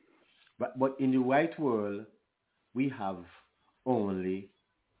 But in the white world, we have only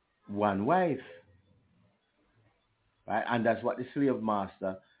 1 wife. Right? And that's what the slave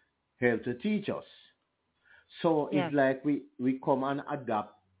master helped to teach us. So it's like we come and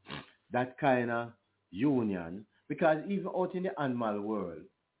adopt that kind of union, because even out in the animal world,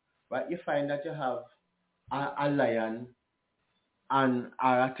 right, you find that you have a lion and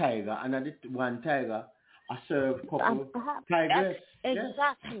a tiger, and at one tiger a serve couple tigers.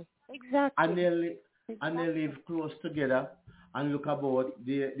 Exactly. And they live close together and look about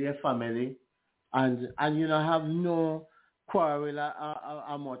their family, and you know have no quarrel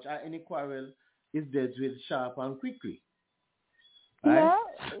or much. Any quarrel is dealt with sharp and quickly. Right?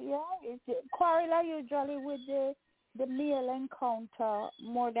 Quarrel are usually with the male encounter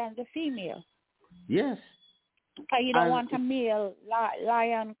more than the female. Yes. You don't want a male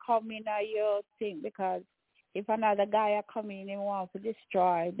lion coming at your thing, because if another guy are coming and wants to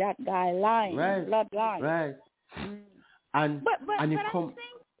destroy that guy line, bloodline. Right. And but I think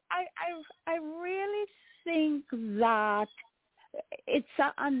I really think that it's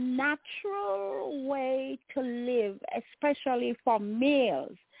a natural way to live, especially for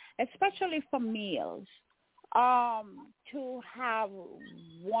males, to have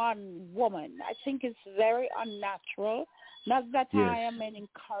one woman. I think it's very unnatural. Not that I am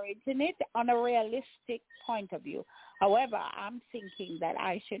encouraging it on a realistic point of view. However, I'm thinking that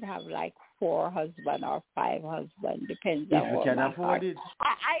I should have like 4 husbands or 5 husbands, depends on what you can my afford heart. it.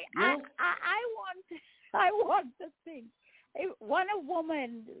 I want to think. When a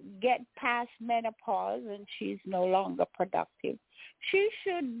woman get past menopause and she's no longer productive, she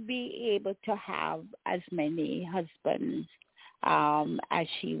should be able to have as many husbands as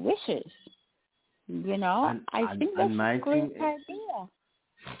she wishes. You know, I think that's a great idea.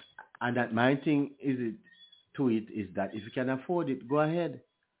 And that my thing is to it is that if you can afford it, go ahead.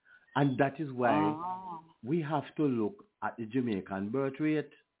 And that is why we have to look at the Jamaican birth rate.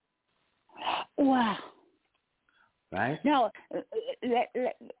 Wow. Right? Now,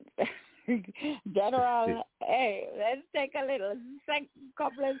 General, hey, let's take a little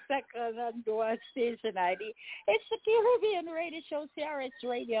couple of seconds and do a station ID. It's the Caribbean Radio Show, CRS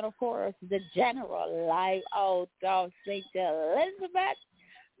Radio, and of course, the General, live out of St. Elizabeth.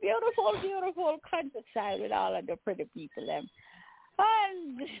 Beautiful, beautiful countryside with all of the pretty people.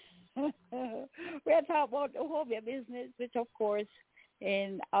 And we're talking about the home business, which, of course,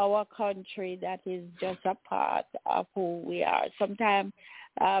 in our country, that is just a part of who we are. Sometimes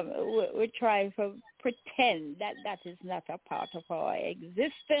we try to pretend that that is not a part of our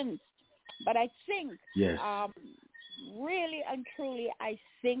existence. But I think, really and truly, I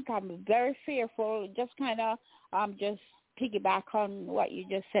think I'm very fearful, just kind of just piggyback on what you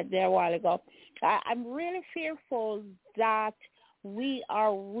just said there a while ago. I'm really fearful that we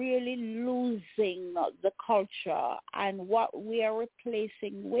are really losing the culture and what we are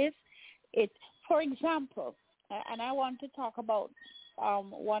replacing with it. For example, and I want to talk about,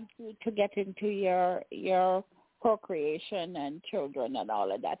 want to get into your procreation and children and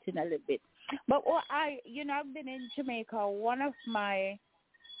all of that in a little bit. But what I've been in Jamaica. One of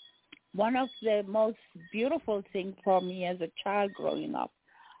the most beautiful things for me as a child growing up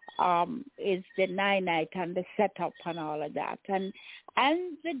is the night and the setup and all of that, and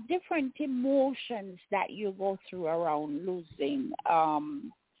the different emotions that you go through around losing a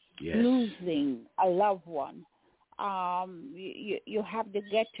loved one. You have to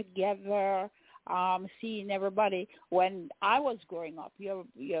get together, seeing everybody. When I was growing up,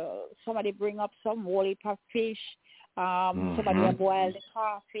 somebody bring up some woolly fish. Somebody had boiled the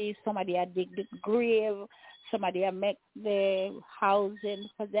coffee, somebody had dig the grave, somebody had make the housing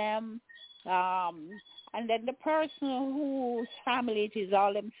for them. And then the person whose family it is,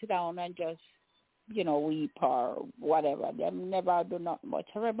 all them sit down and just, weep or whatever. Them never do not much.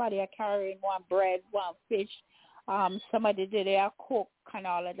 Everybody are carrying one bread, one fish. Somebody did a cook and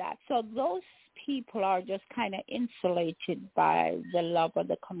all of that. So those people are just kind of insulated by the love of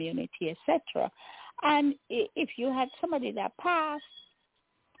the community, etc. And if you had somebody that passed,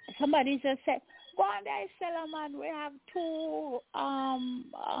 somebody just said, go on there, sell man, we have 2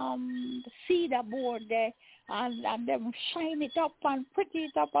 cedar board there, and them shine it up and pretty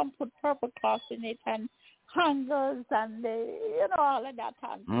it up and put purple cloth in it and hangers and all of that.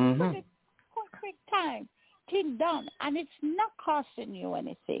 And pretty quick time, thing done. And it's not costing you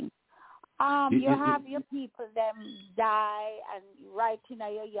anything. You have your people, them die and right in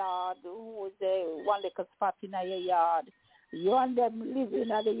your yard, who is the one little spot in your yard. You and them live in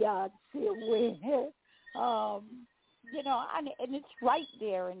the yard, same way. And it's right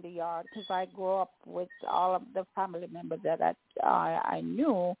there in the yard because I grew up with all of the family members that I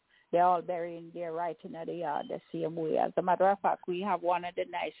knew. They're all buried in there right in the yard the same way. As a matter of fact, we have one of the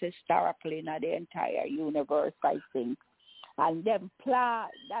nicest starapple in the entire universe, I think. And them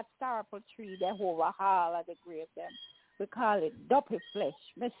plant that starapple tree, they overhaul of the grave them. We call it duppy flesh.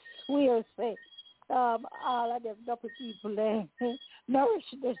 I swear, say, all of them duppy people, they nourish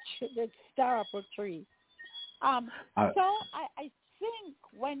the starapple tree. So I think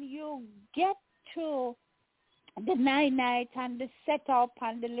when you get to the night and the setup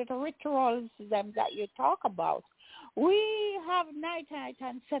and the little rituals them that you talk about, we have night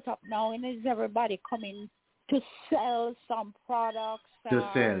and setup now, and is everybody coming to sell some products.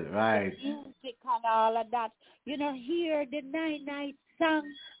 Right. Music and all of that. Hear the night song.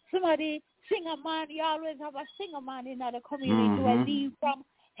 Somebody sing a man. You always have a singer man in the community where leave from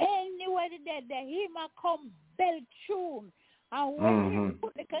anywhere they hear him come bell tune. And when you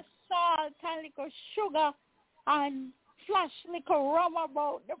put like a salt and like a sugar and flash like a rum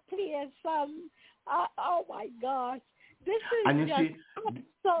about the place, oh my gosh. This is and you just see,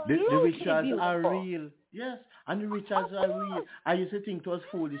 absolutely the rituals beautiful. are real. Yes, and the rituals are real. I used to think it was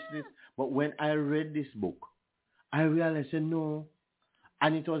foolishness, but when I read this book, I realized, no,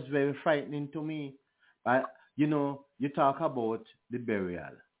 and it was very frightening to me. You talk about the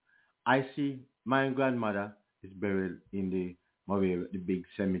burial. I see my grandmother is buried in the big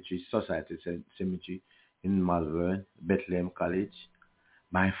cemetery, Society Cemetery in Malvern, Bethlehem College.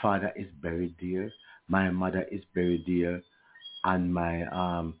 My father is buried there. My mother is buried there. And my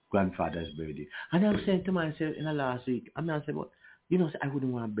grandfather is buried there. And I was saying to myself in the last week, I said, well, I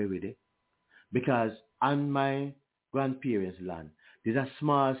wouldn't want to bury there. Because on my grandparents' land, there's a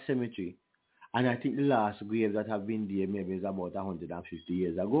small cemetery. And I think the last grave that have been there maybe is about 150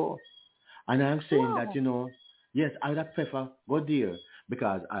 years ago. And I'm saying that, yes, I would prefer go there.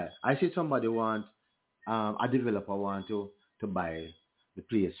 Because I see somebody want a developer want to buy the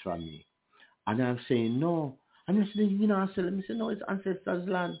place from me. And I'm saying, no. And I said, you know, I said, no, it's ancestors'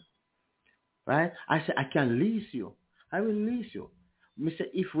 land. Right? I said, I can lease you. I will lease you. Me say,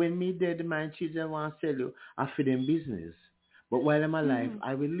 if when me dead, my children want to sell you, I feed them business. But while I'm alive,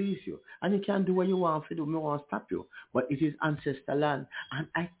 I will lease you. And you can do what you want to do. Me won't stop you. But it is ancestor land. And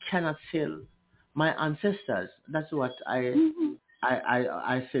I cannot sell my ancestors. That's what I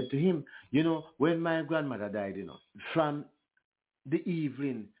said to him. You know, when my grandmother died, you know, from the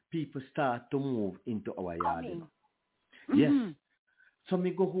evening, people start to move into our yard. You know. Yes. So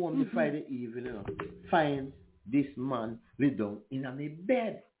me go home the Friday evening, you know, find this man lay down in my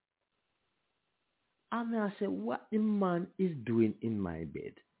bed. And I say, what the man is doing in my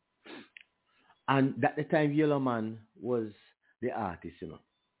bed? And at the time, Yellow Man was the artist, you know.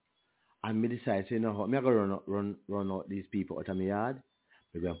 And me decide, you know, I'm going to run out these people out of my yard.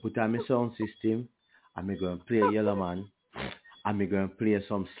 I'm going to put on my sound system. And I'm going to play Yellow Man. And I'm going to play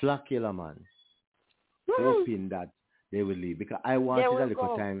some slack Yellow Man. Hoping that they will leave. Because I wanted a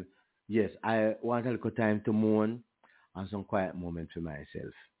little time. Yes, I want a little time to mourn and some quiet moment for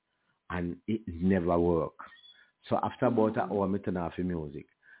myself. And it never worked. So after about an hour, I turn off the music.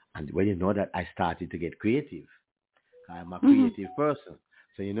 And when you know that I started to get creative. I'm a creative person.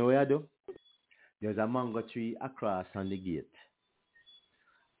 So you know what I do? There's a mango tree across on the gate.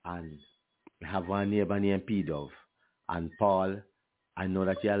 And we have one neighbor named P-Dove. And Paul, I know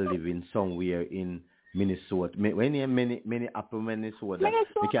that you're living somewhere in Minnesota. When you're Minneapolis, Minnesota,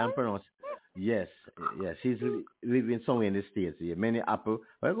 you can pronounce. Yes. He's living somewhere in the States here. Minneapolis,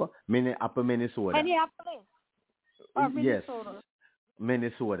 Minnesota. Minneapolis. Or Minnesota. Yes.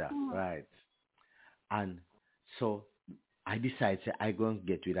 Minnesota, right. And so I decided I'm going to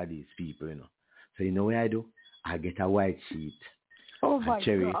get rid of these people, you know. So you know what I do? I get a white sheet. Oh my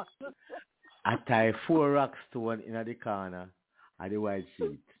cherry. God. I tie 4 rock stone in the corner of the white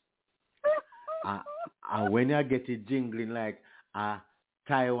sheet. And when I get it jingling, like I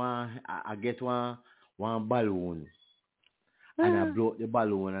tie one, I get one balloon. And I blow the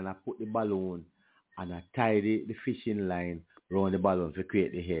balloon and I put the balloon and I tie the fishing line around the balloon to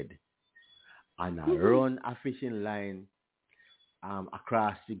create the head. And I run a fishing line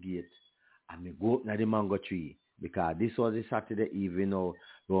across the gate and I go up to the mango tree. Because this was a Saturday evening,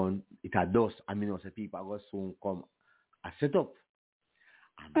 around it had dust. I mean, people are going to soon come. I set up.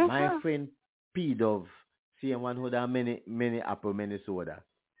 And my friend P-Dove, see one who had many apple, many soda.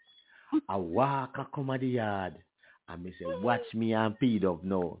 I walk, I come at the yard. And I say, watch me and P-Dove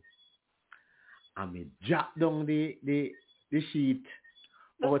now. And I drop down the sheet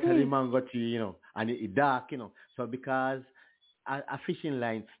over to the mango tree, you know. And it dark, you know. So because a fishing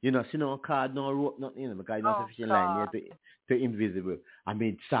line, you know, see no card, no rope, nothing, you know, because you know, the fishing line here to invisible. I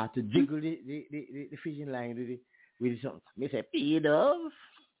mean, start to jiggle the fishing line with something. Me say, P-Dove.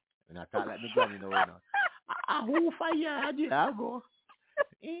 And I talk like me granny now, you know. Who for yard you go?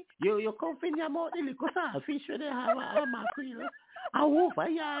 You come in your mouth, the little fish where they have a mackerel. Who for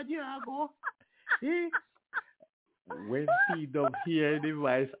yard you go? When P-Dove hear the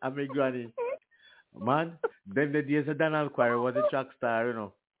voice of my granny, man, then the days of Donald Quarry was a track star, you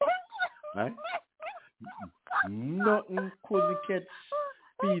know. Right? Nothing couldn't catch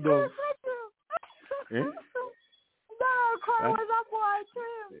P-Dove. Donald Quarry was a boy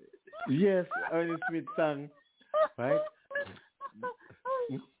too. Yes, Ernest Smith sang. Right?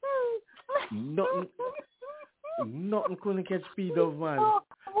 Nothing couldn't catch P-Dove, man.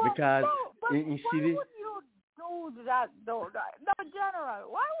 Because in city. That no, General.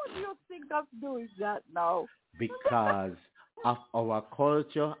 Why would you think of doing that now? Because of our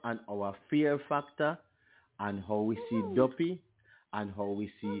culture and our fear factor and how we see duppy and how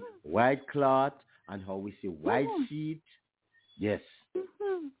we see white cloth and how we see white sheet. Yes.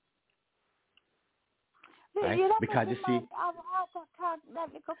 Right? Because you see,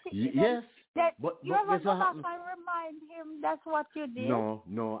 yes. But you ever go back and remind him that's what you did?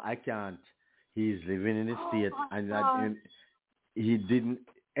 No, I can't. He's living in the States and he didn't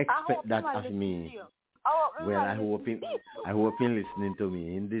expect that of me. Well, I hope him listening to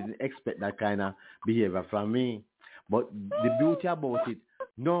me. He didn't expect that kind of behavior from me. But the beauty about it,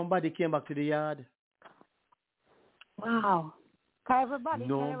 nobody came back to the yard. Wow. Everybody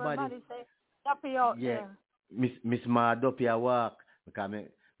say, Duppy out there. Miss Ma Duppy a walk. Because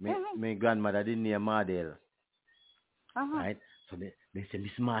my grandmother didn't name Mardell. Right? So they say,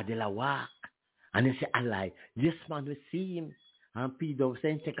 Miss Mardell a walk. And they say, I lie. Yes, man, we see him. And P-Dove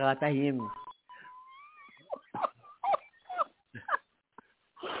saying, check out of him.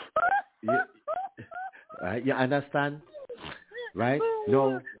 Right? You understand? Right?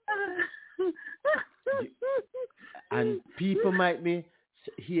 No. And people might be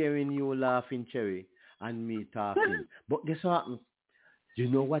hearing you laughing, Cherry, and me talking. But guess what happens? You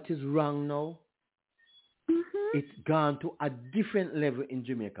know what is wrong now? It's gone to a different level in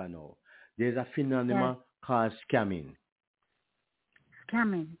Jamaica now. There's a phenomenon called scamming.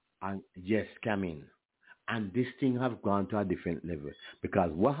 Scamming. And yes, scamming. And this thing have gone to a different level.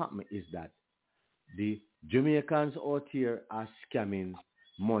 Because what happened is that the Jamaicans out here are scamming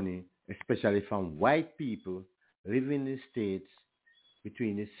money, especially from white people living in the States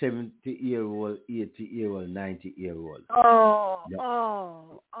between the 70-year-old, 80-year-old, 90-year-old.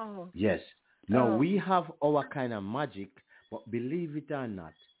 Yes. Now, we have our kind of magic, but believe it or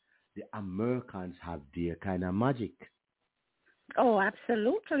not, the Americans have their kind of magic. Oh,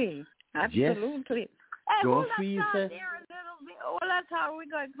 absolutely. Absolutely. Yes. Hey, Don't feel that's how we're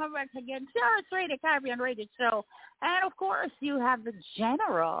going to come back again. Sarah's Radio Caribbean Radio Show. And, of course, you have the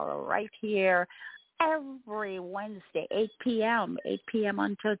General right here every Wednesday, 8 p.m.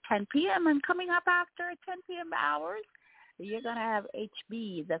 Until 10 p.m. And coming up after 10 p.m. hours, you're going to have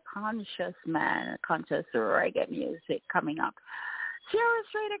HB, the Conscious Man, Conscious Reggae Music coming up.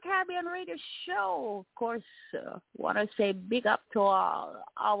 Sarah's Radio Caribbean Radio Show. Of course, want to say big up to all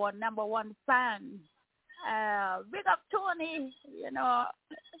our number one fans. Big up Tony, you know,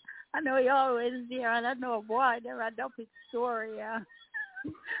 I know you're always there, and I know, boy, there are double story I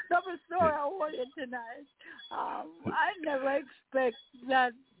want you tonight. I never expect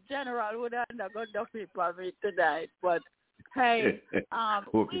that General would undergo dumpy for me tonight, but hey, we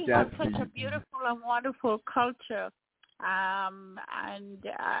have such a beautiful and wonderful culture, and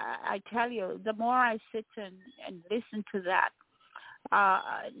I tell you, the more I sit and listen to that,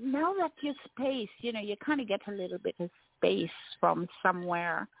 now that your space, you know, you kind of get a little bit of space from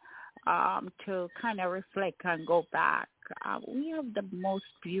somewhere to kind of reflect and go back. We have the most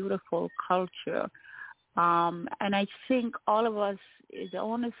beautiful culture. And I think all of us, the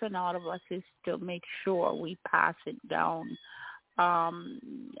onus on all of us is to make sure we pass it down.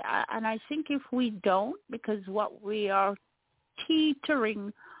 And I think if we don't, because what we are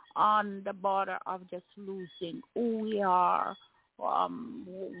teetering on the border of just losing who we are,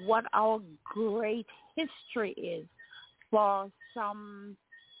 what our great history is for some,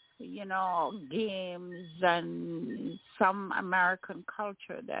 you know, games and some American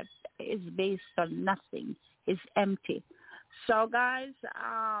culture that is based on nothing, is empty. So, guys,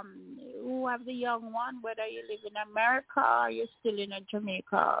 who have the young one, whether you live in America or you're still in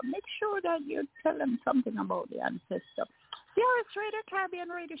Jamaica, make sure that you tell them something about the ancestor. Sarah's Radio Caribbean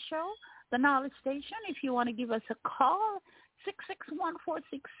Radio Show, the Knowledge Station. If you want to give us a call,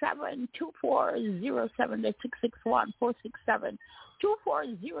 661-467-2407. That's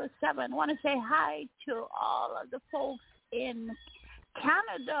 661-467-2407. Want to say hi to all of the folks in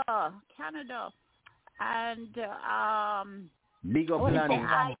Canada. And big up, I want to say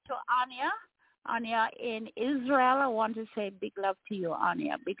hi to Anya in Israel. I want to say big love to you,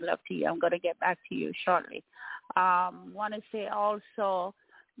 Anya. Big love to you. I'm going to get back to you shortly. Want to say also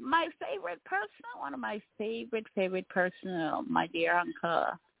my favorite person, one of my favorite person, my dear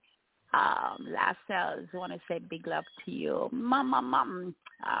uncle, Lascelles. Want to say big love to you. Mom,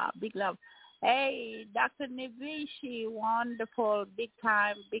 big love. Hey, Dr. Nivishi, wonderful, big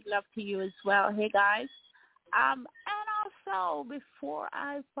time, big love to you as well. Hey, guys. And also, before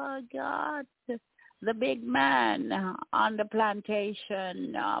I forgot, the big man on the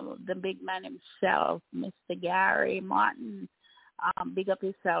plantation, the big man himself, Mr. Gary Martin. Big up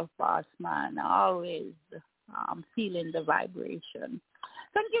yourself, boss man. Always feeling the vibration.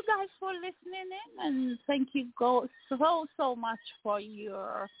 Thank you guys for listening in, and thank you so much for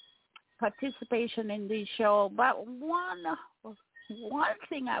your participation in the show. But one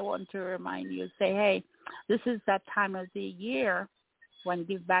thing I want to remind you, say, hey, this is that time of the year when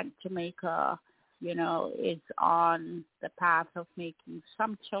Give Back Jamaica, you know, is on the path of making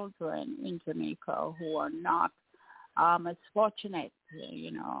some children in Jamaica who are not as fortunate.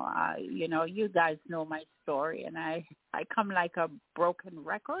 You know, you guys know my story, and I come like a broken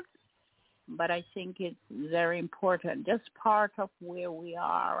record. But I think it's very important, just part of where we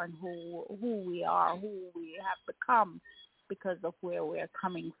are and who we are, who we have become because of where we're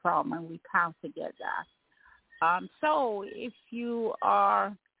coming from, and we can't forget that. So if you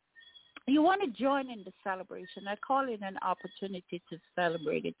want to join in the celebration, I call it an opportunity to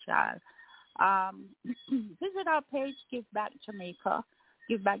celebrate a child. Visit our page, Give Back Jamaica,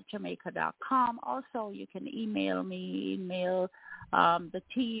 givebackjamaica.com. Also, you can email the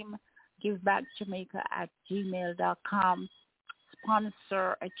team, givebackjamaica@gmail.com.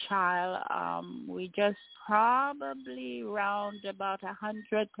 Sponsor a child. We just probably round about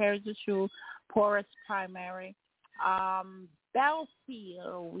 100 pairs of shoes, poorest primary.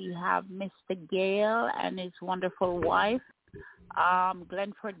 Belfield, we have Mr. Gale and his wonderful wife,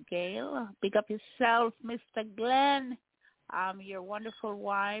 Glenford Gale. Big up yourself, Mr. Glenn. Your wonderful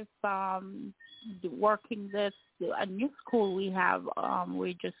wife, working this a new school we have.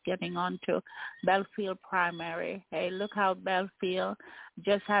 We're just getting on to Belfield Primary. Hey, look out, Belfield.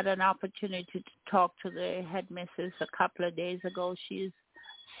 Just had an opportunity to talk to the headmistress a couple of days ago. She's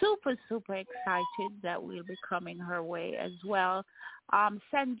super, super excited that we'll be coming her way as well.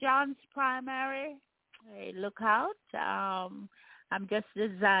 St. John's Primary. Hey, look out. I'm just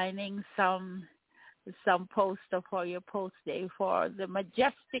designing some poster for your post day for the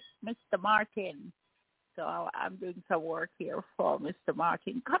majestic Mr. Martin. So I'm doing some work here for Mr.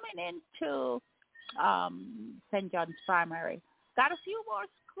 Martin coming into St. John's Primary. Got a few more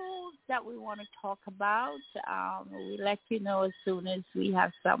schools that we want to talk about. We'll let you know as soon as we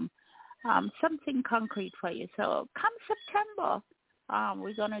have something concrete for you. So come September,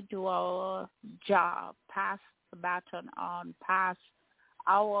 we're going to do our job, pass the baton on, pass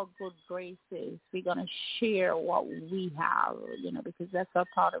our good graces. We're going to share what we have, because that's a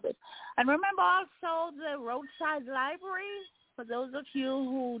part of it. And remember also the roadside library. For those of you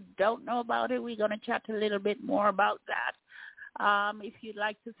who don't know about it, we're going to chat a little bit more about that. If you'd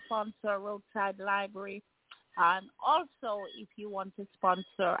like to sponsor a roadside library, and also if you want to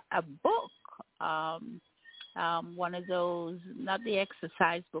sponsor a book, one of those, not the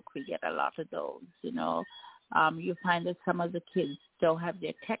exercise book, we get a lot of those, you find that some of the kids don't have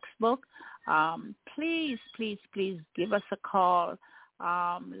their textbook. Please, please, please give us a call.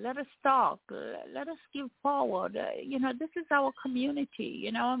 Let us talk. Let us give forward. This is our community.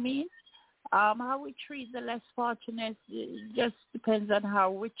 You know what I mean? How we treat the less fortunate just depends on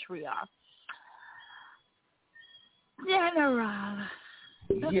how rich we are. General.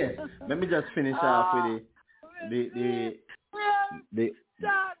 Yes. Let me just finish off with the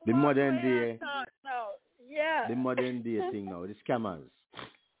modern day. Yeah. The modern day thing now, the scammers.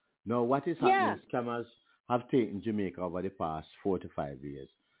 Now, what is happening? Scammers have taken Jamaica over the past 4 to 5 years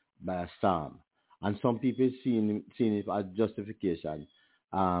by a storm. And some people seeing it as justification,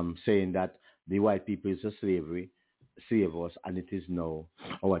 saying that the white people is a slave us, and it is now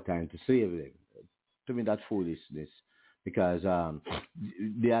our time to slave them. To me, that's foolishness, because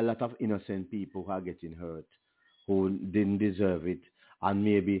there are a lot of innocent people who are getting hurt, who didn't deserve it, and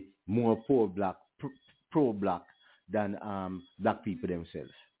maybe more pro-black than black people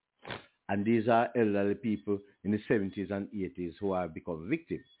themselves. And these are elderly people in the 70s and 80s who have become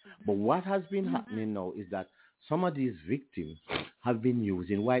victims. But what has been happening now is that some of these victims have been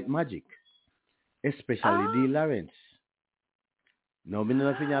using white magic, especially D. Lawrence. Now, we don't know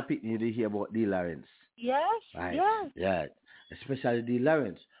if you Pickney to hear about D. Lawrence. Yes, right. Yes. Yeah, especially D.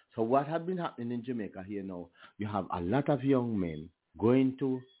 Lawrence. So what has been happening in Jamaica here now, you have a lot of young men going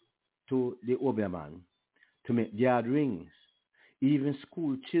to the Oberman to make gatherings. Even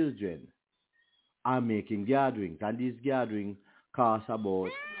school children are making gatherings, and these gatherings cost about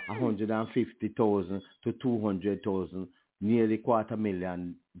 150,000 to 200,000, nearly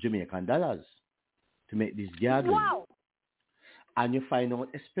 $250,000 Jamaican dollars to make these gatherings. Wow. And you find out,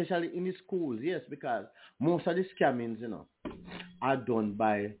 especially in the schools, yes, because most of the scammings, are done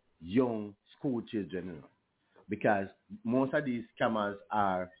by young school children, because most of these scammers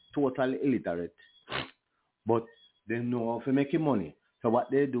are totally illiterate, but they know how to make money. So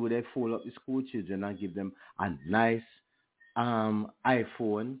what they do, they fool up the school children and give them a nice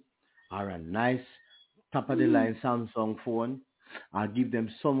iPhone or a nice top-of-the-line Samsung phone, or give them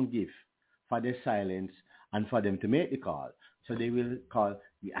some gift for their silence and for them to make the call. So they will call,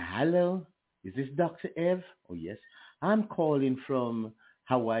 hello, is this Dr. Ev? Oh, yes. I'm calling from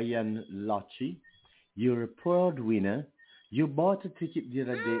Hawaiian Lottery. You're a proud winner. You bought a ticket the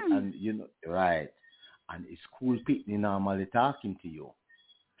other day, and right. And it's school Pickney normally talking to you.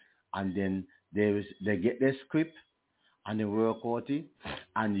 And then they get their script and they work out it.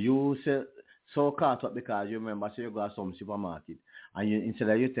 And you say, so caught up because you remember, so you go to some supermarket. And instead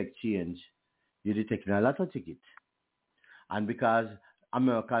of you take change, you're taking a lot of tickets. And because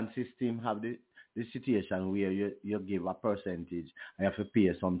American system have the situation where you give a percentage and you have to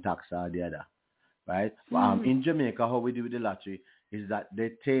pay some tax or the other. Right? In Jamaica, how we do with the lottery is that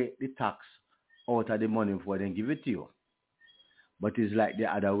they take the tax out of the money before they give it to you. But it's like the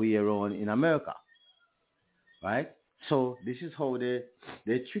other way around in America. Right? So this is how they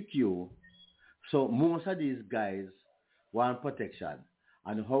trick you. So most of these guys want protection.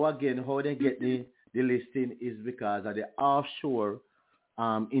 And how they get the listing is because of the offshore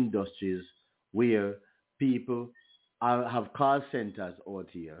industries where people have call centers out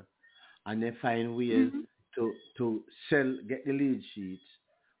here, and they find ways to sell, get the lead sheets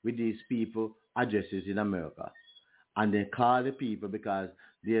with these people addresses in America, and they call the people because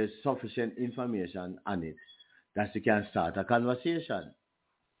there's sufficient information on it that you can start a conversation,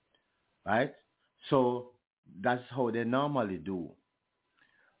 right? So that's how they normally do,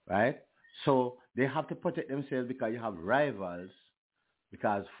 right? So they have to protect themselves because you have rivals,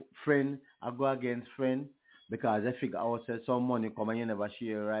 because friend I go against friend because they figure out that some money come and you never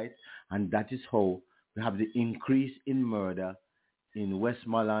share, right? And that is how we have the increase in murder in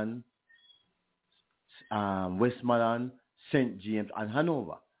Westmoreland, St. James, and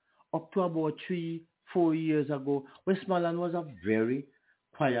Hanover. Up to about 3-4 years ago, Westmoreland was a very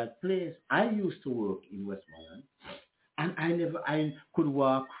quiet place. I used to work in Westmoreland, and I could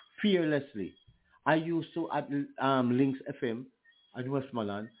walk fearlessly. I used to at Links FM at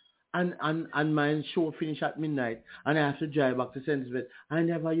Westmoreland, and my show finished at midnight, and I have to drive back to St. Bed. I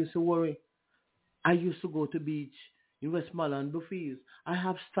never used to worry. I used to go to beach in Westmoreland buffets. I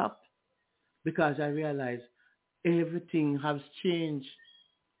have stopped because I realized everything has changed,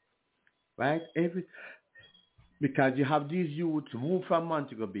 right? Because you have these youths move from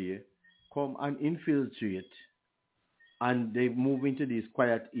Montego Bay, come and infiltrate, and they move into these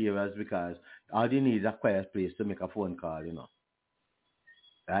quiet areas because all they need is a quiet place to make a phone call,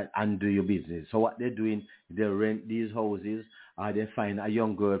 right? And do your business. So what they're doing, they rent these houses, or they find a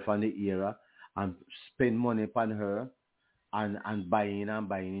young girl from the area and spend money upon her and buying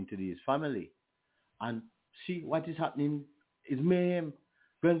into this family. And see what is happening is mayhem.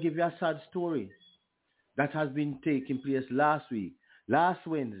 Going to give you a sad story that has been taking place last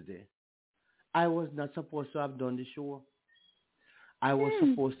Wednesday. I was not supposed to have done the show. I was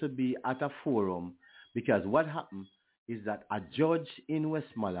supposed to be at a forum because what happened is that a judge in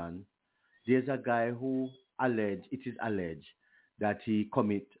Westmoreland, there's a guy who it is alleged that he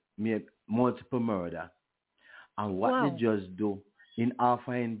made multiple murder. And what the judge do in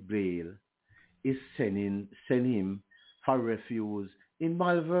offering bail is send him for refuge in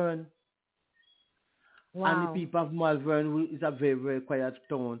Malvern. Wow. And the people of Malvern is a very, very quiet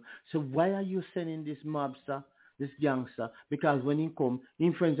town. So why are you sending this mobster, this gangster? Because when he come,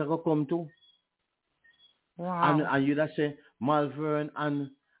 his friends are going to come too. Wow. And you just say Malvern and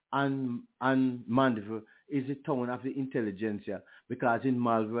Mandeville is the town of the intelligentsia, because in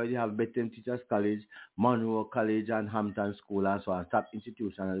Malvern you have Bethlehem Teachers College, Monroe College, and Hampton School, and so on, top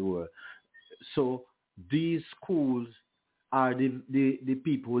institution in the world. So these schools are the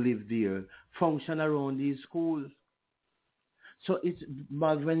people who live there, function around these schools. So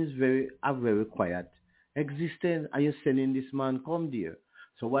Malvern is a very quiet existence, and you're sending this man come there.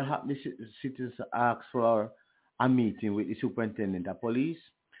 So what happened? The citizens asked for a meeting with the superintendent of police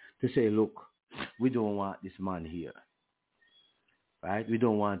to say, look, we don't want this man here, right? We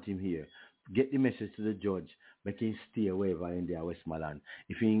don't want him here. Get the message to the judge, make him stay wherever in their Westmoreland.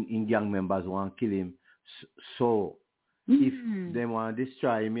 If in gang members want to kill him, so if they want to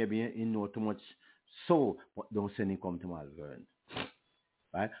destroy him, maybe he know too much, so but don't send him come to Malvern,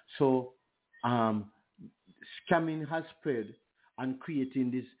 right? So scamming has spread and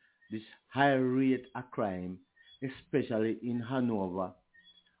creating this high rate of crime, especially in Hanover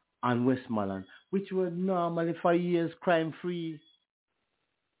and Westmoreland, which were normally for years crime-free,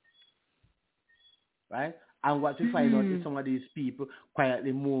 right? And what we find out is some of these people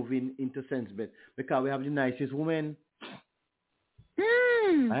quietly moving into St. Bed because we have the nicest women.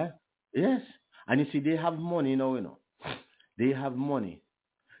 Right? Yes. And you see, they have money now, They have money.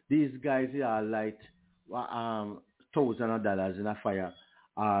 These guys here are like $1,000 in a fire,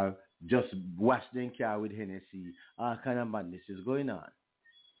 or just wash their car with Hennessy. All kind of madness is going on.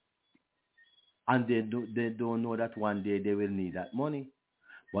 And they don't know that one day they will need that money.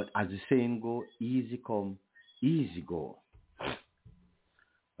 But as the saying go, easy come, easy go.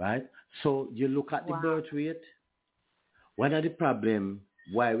 Right? So you look at the birth rate. One of the problems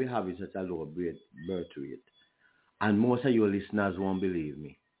why we have such a low birth rate, and most of your listeners won't believe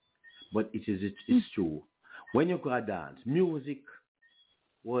me, but it's true. When you go dance, music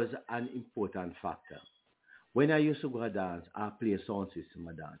was an important factor. When I used to go dance, I play a sound system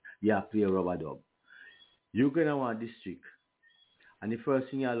I dance. Yeah, play rubber dub. You're going to want district. And the first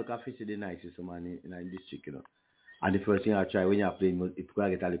thing I look at is the nicest man in a district, And the first thing I try when you're playing, it's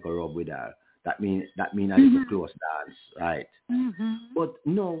going to get a little rub with her. That mean a little close dance, right? But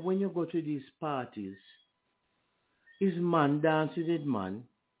no, when you go to these parties, is man dance with man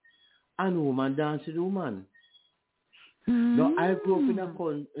and woman dance with woman. Now, I grew up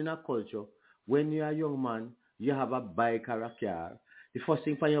in a culture, when you're a young man, you have a bike or a car. The first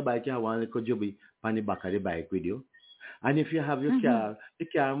thing for your bike, you have one little jobby on the back of the bike with you. And if you have your car, the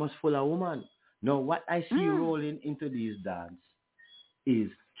car must follow a woman. Now, what I see rolling into these dance is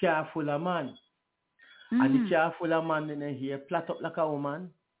car full of man. And the car full of man, then here flat up like a woman,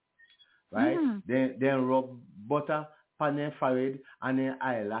 right? Then rub butter on their forehead and their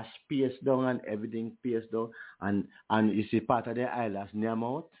eyelash pierced down and everything pierced down. And you see part of their eyelash near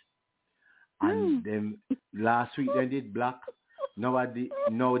mouth. And then last week they did black. Now they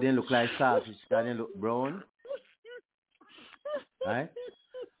look like sausage, they look brown. Right?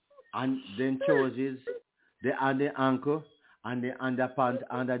 And then trousers, they on the ankle and the underpants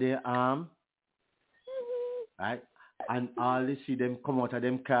under their arm. Right? And all you see them come out of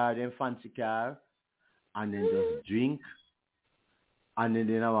them car, them fancy car, and then just drink. And then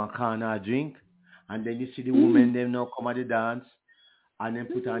they have a corner drink. And then you see the women them now come at the dance and then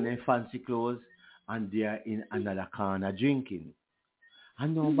put on their fancy clothes and they are in another corner drinking.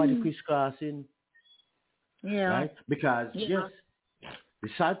 And nobody crisscrossing. Yeah. Right? Because yes, the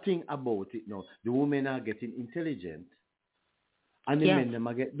sad thing about it now, the women are getting intelligent and the men them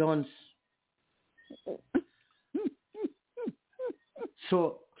are get dance.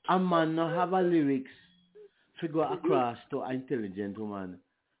 So a man now have a lyrics to go across to an intelligent woman.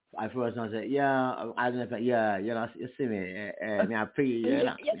 I first say, yeah, I don't know, yeah, you know, you see me, me I pray, you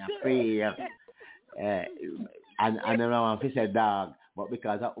know, me I pray, and then I want to say dog, but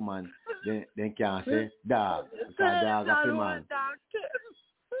because that woman, then can't say dog, because dog is a man.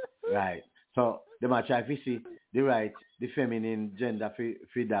 Right. So they might try to see the feminine gender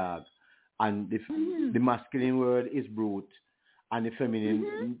for dog, and the masculine word is brute. And the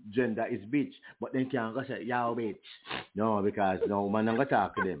feminine gender is bitch. But then can't go say, yeah, bitch. No, because no man don't go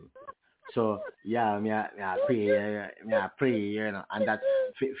talk to them. So, yeah, me I pray, you know. And that,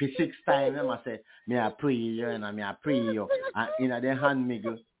 for 6 times, I must say, me I pray, you know, me I pray, you. And in their hand,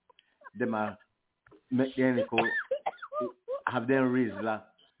 miggle, them make them have them rizzler.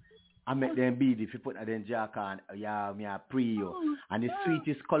 I make them bead if you put them jack on, yeah, me I pray, you. And the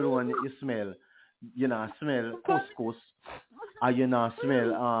sweetest cologne you smell, you know, smell couscous. You know,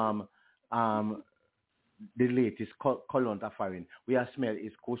 smell the latest cologne foreign. We are smell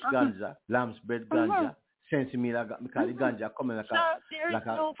is kush ganja, lamb's bread ganja, sensimilla, because the ganja coming like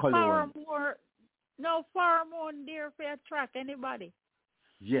a cologne. No pheromone there for attract anybody.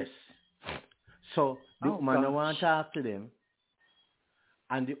 Yes. So the woman don't want to talk to them,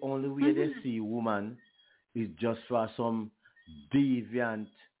 and the only way they see woman is just for some deviant,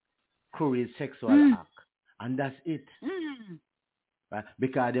 cruel sexual act, and that's it. Right?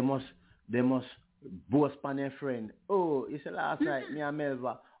 Because they must boast on their friend. Oh, it's the last night, me and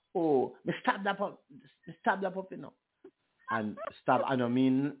Melva. Oh, me stab that up, you know. And stab, I don't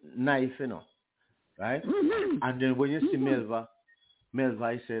mean knife, you know. Right? And then when you see Melva,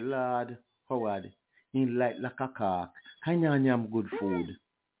 he say, Lord, Howard, he like a cock. Kind of yam good food.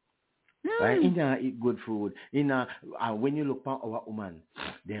 Right? He eat good food. And when you look at our woman,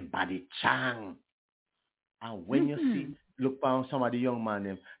 them body chang. And when you see, look on some of the young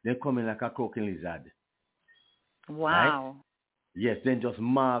man, they come in like a croaking lizard. Wow. Right? Yes, then just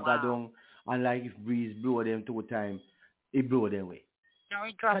maga down, and like if breeze blow them 2 times, it blow them away.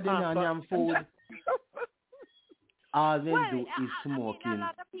 Drop off. Food. All they do is smoking a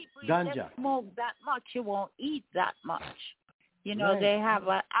lot of people ganja. Smoke that much, you won't eat that much. You know, they have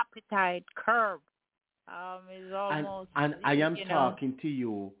an appetite curve. It's almost. And I am talking to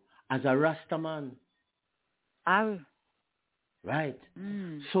you as a Rasta man. Right.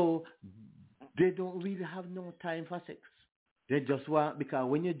 So they don't really have no time for sex. They just want, because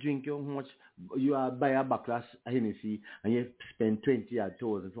when you drink how much, you buy a bottle of Hennessy and you spend 20,000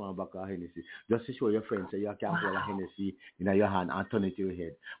 for a bottle of Hennessy just to show your friends that you can hold a Hennessy in your hand and turn it to your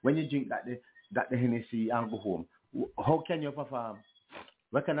head. When you drink that the Hennessy and go home, how can you perform?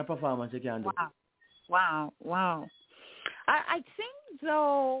 What kind of performance you can do? Wow. I think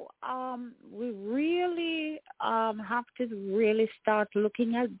though we really have to really start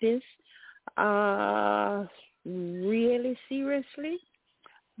looking at this really seriously,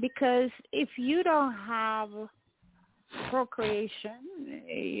 because if you don't have procreation,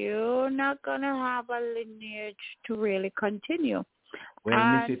 you're not going to have a lineage to really continue. Well,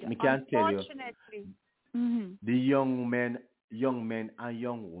 Mrs. Me can tell you, the young men and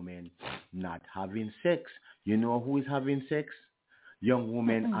young women not having sex. You know who is having sex? Young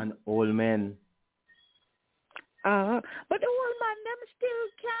women and old men. But the old man, them still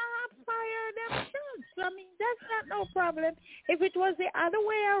can't fire themselves. I mean, that's not no problem. If it was the other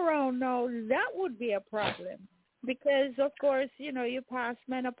way around, no, that would be a problem. Because, of course, you know, you pass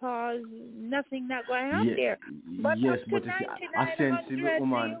menopause, nothing not going on there. But yes, but a sensible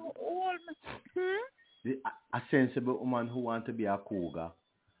woman, a sensible woman who wants to be a cougar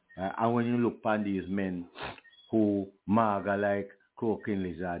And when you look upon these men who maga like croaking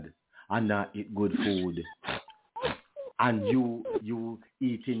lizard and not eat good food, and you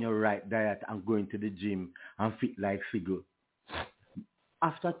eating your right diet and going to the gym and fit like figure,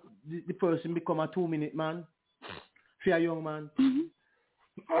 after the person become a 2-minute man, for a young man.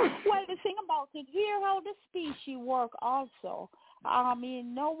 Well, the thing about it, hear how the species work also. I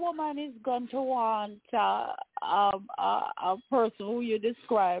mean, no woman is going to want a person who you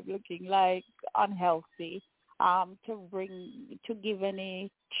describe looking like unhealthy to give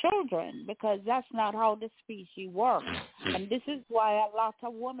any children, because that's not how the species works. And this is why a lot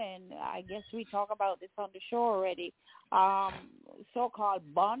of women, I guess we talk about this on the show already, so-called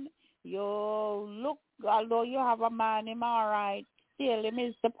bun, you look, although you have a man, him all right, still him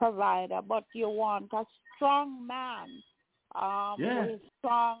is the provider, but you want a strong man with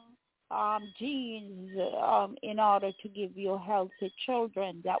strong genes in order to give you healthy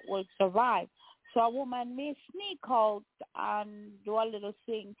children that will survive. So a woman may sneak out and do a little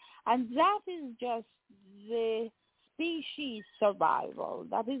thing, and that is just the species survival.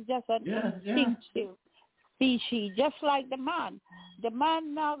 That is just an instinctive species, just like the man. The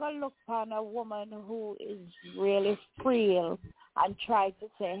man never look on a woman who is really frail and try to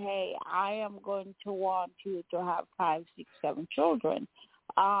say, hey, I am going to want you to have 5, 6, 7 children.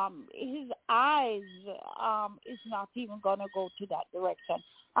 His eyes is not even going to go to that direction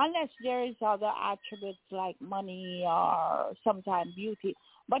unless there is other attributes like money or sometimes beauty.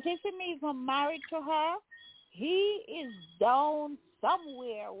 But if he's even married to her, he is down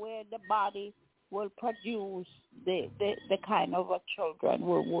somewhere where the body will produce the kind of a children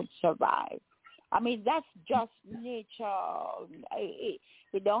who would survive. I mean, that's just nature.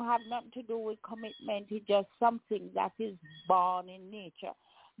 It don't have nothing to do with commitment. It's just something that is born in nature.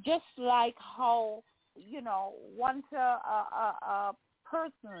 Just like how, once a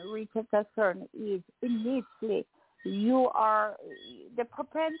person reaches a certain age, innately, the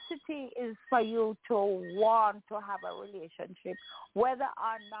propensity is for you to want to have a relationship, whether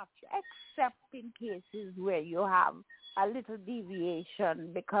or not, except in cases where you have a little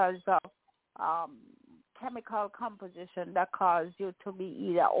deviation because of chemical composition that cause you to be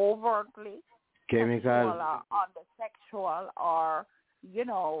either overtly sexual or undersexual, or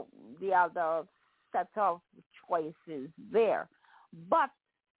the other set of choices there. But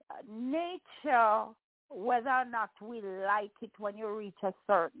nature, whether or not we like it, when you reach a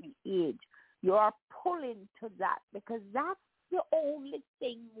certain age, you are pulling to that, because that's the only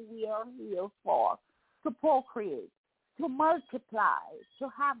thing we are here for, to procreate, to multiply, to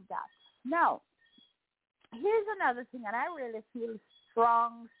have that. Now, here's another thing, and I really feel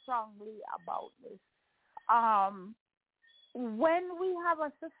strongly about this. When we have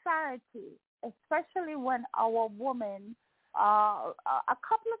a society, especially when our women, a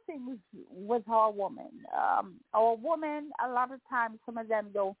couple of things with our women. Our women, a lot of times, some of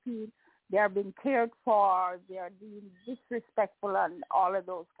them don't feel they're being cared for, they're being disrespectful, and all of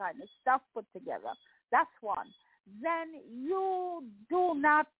those kind of stuff put together. That's one. Then you do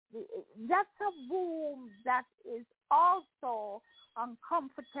not, that's a womb that is also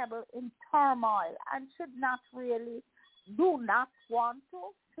uncomfortable in turmoil and should not really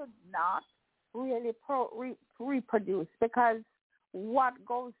really reproduce, because what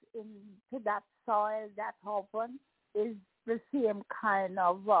goes into that soil, that oven, is the same kind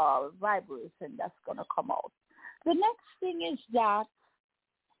of vibration that's going to come out. The next thing is that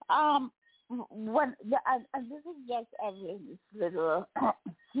and this is just Evelyn's little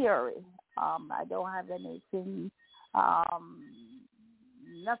theory. I don't have anything,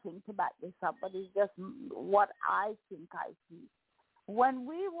 nothing to back this up, but it's just what I think I see. When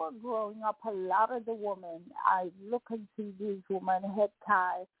we were growing up, a lot of the women, I look and see these women head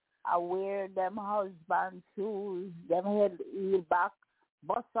tie, I wear them husband shoes, them head heel back,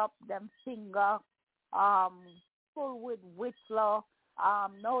 bust up them finger, full with whistler,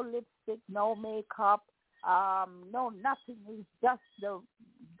 no lipstick, no makeup, no nothing. It's just the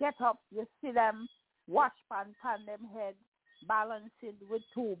get up, you see them, wash pan them head, balance it with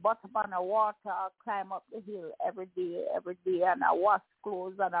 2 bottom on a water, climb up the hill every day, and I wash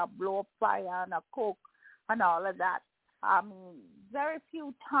clothes, and I blow up fire, and I cook, and all of that. I mean, very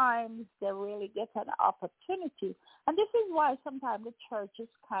few times they really get an opportunity. And this is why sometimes the church is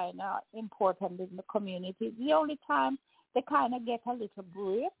kind of important in the community. The only time they kind of get a little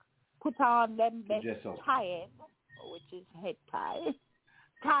break, put on them best tie, which is head tie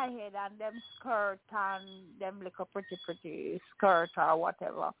head, and them skirt, and them little pretty skirt or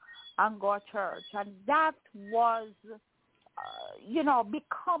whatever, and go to church. And that was,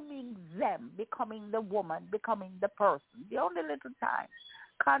 becoming them, becoming the woman, becoming the person. The only little time.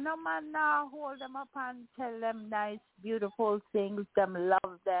 Can no man now hold them up and tell them nice, beautiful things, them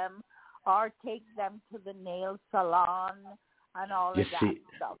love them, or take them to the nail salon and all You of that see,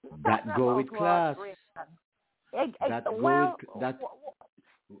 stuff? that go with class.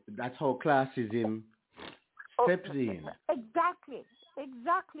 That's how classism steps in. Exactly.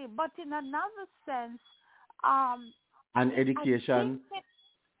 But in another sense, and education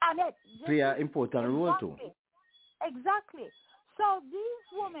play an important role too. Exactly. So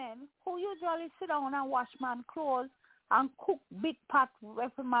these women who usually sit down and wash man clothes and cook big pot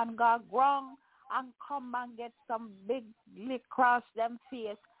every man got wrong and come and get some big lick across them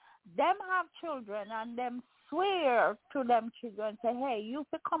face, them have children and them swear to them children, say, hey, you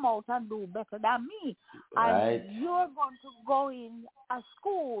can come out and do better than me. Right. And you're going to go in a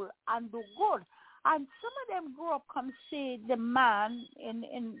school and do good. And some of them grew up come see the man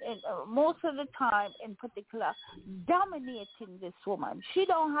in most of the time in particular dominating this woman. She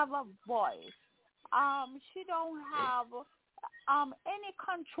don't have a voice. She don't have any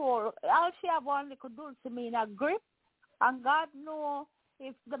control. All she have one little dulcimina grip, and God know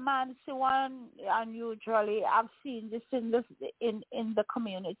if the man see one. Unusually, I've seen this in the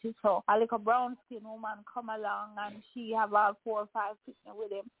community. So a little brown skin woman come along and she have all 4 or 5 Pickney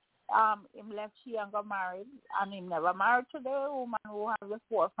with him. Him left she and got married, and him never married to the woman who have the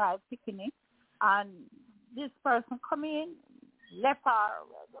 4 or 5 Pickney. And this person come in, left her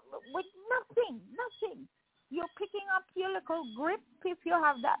with nothing. You're picking up your little grip if you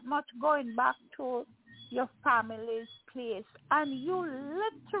have that much going back to your family's place, and you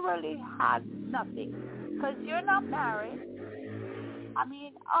literally had nothing because you're not married. I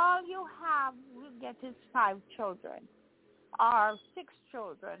mean, all you have will get is 5 children. Or 6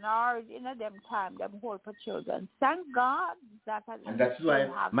 children, or in a them time, them whole for children. Thank God that. And that's why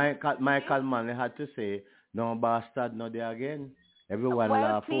Michael Manley had to say, "No bastard, no there again." Everyone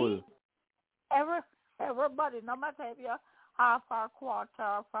laugh full. Everybody, no matter if you're half or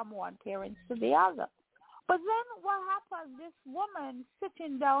quarter from one parent to the other. But then what happens? This woman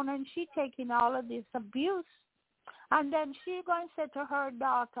sitting down and she taking all of this abuse, and then she going to say to her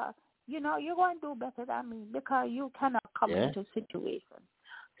daughter, you know, you're going to do better than me because you cannot come into situation.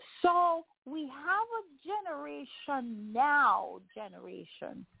 So we have a generation,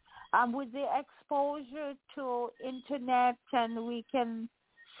 with the exposure to internet, and we can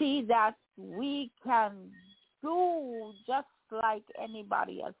see that we can do just like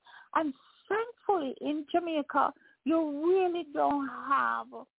anybody else. And thankfully in Jamaica, you really don't have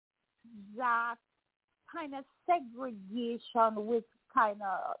that kind of segregation with kind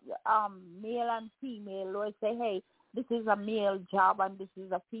of male and female, or say, hey, this is a male job and this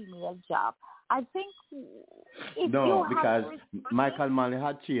is a female job. I think because Michael Manley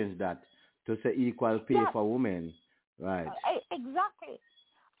had changed that to say equal pay for women, right? Exactly.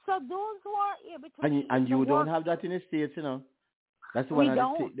 So those who are able to and you don't have that in the States, you know. That's one of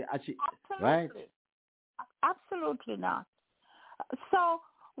the Absolutely. right? Absolutely not. So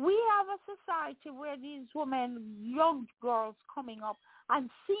we have a society where these women, young girls coming up and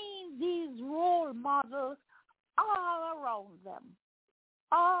seeing these role models all around them.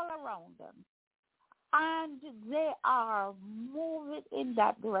 And they are moving in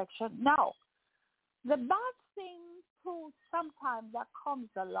that direction. Now, the bad thing too sometimes that comes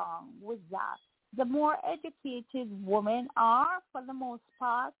along with that, the more educated women are, for the most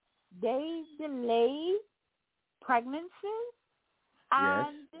part, they delay pregnancies.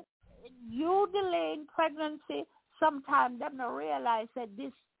 And you delaying pregnancy, sometimes them don't realize that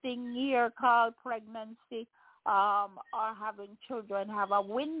this thing here called pregnancy or having children have a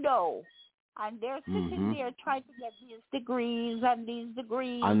window. And they're sitting there trying to get these degrees and these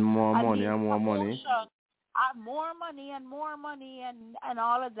degrees. And more money and more money. And more money and more money and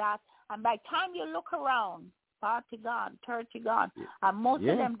all of that. And by the time you look around, 40 gone, 30 gone. And most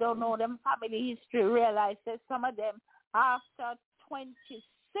of them don't know them family history, realize that some of them after 26,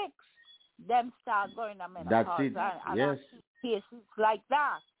 them start going to menopause. That's it. And cases like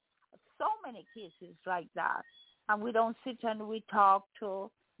that. So many cases like that. And we don't sit and we talk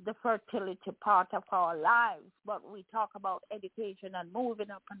to the fertility part of our lives, but we talk about education and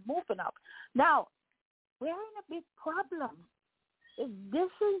moving up. Now, we're in a big problem. If this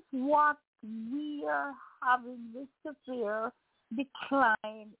is what we are having, this severe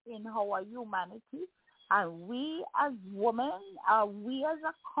decline in our humanity, and we as women, we as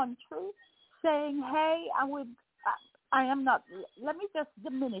a country saying, hey, I am not, let me just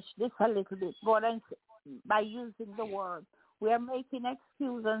diminish this a little bit, by using the word. We are making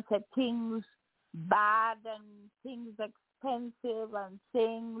excuses and say things bad and things expensive and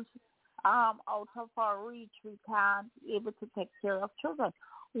things out of our reach, we can't be able to take care of children.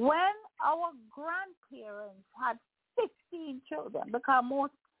 When our grandparents had 15 children, because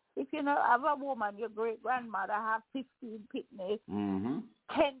most, if you know, have a woman, your great-grandmother have 15 Pickney, 10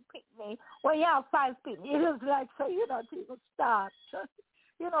 Pickney. When you have 5 Pickney, it is like, so you don't even start.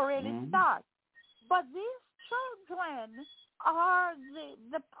 You don't really start. But these children are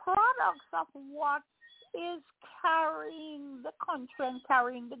the products of what is carrying the country and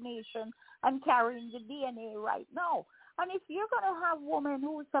carrying the nation and carrying the DNA right now. And if you're going to have women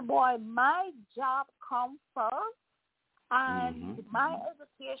who say, boy, my job comes first and my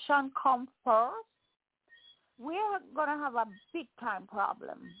education comes first, we're going to have a big-time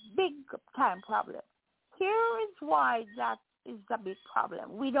problem. Big-time problem. Here is why that is a big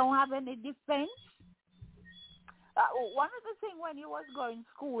problem. We don't have any defense. One of the things when you was going to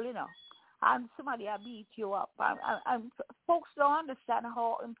school, you know, and somebody beat you up, and folks don't understand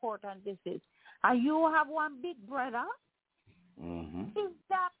how important this is. And you have one big brother, is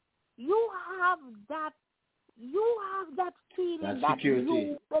that you have that feeling that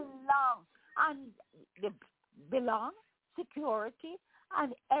you belong, and belong, security,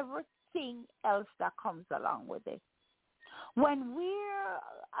 and everything else that comes along with it. When we're,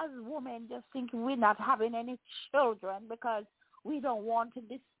 as women, just thinking we're not having any children because we don't want to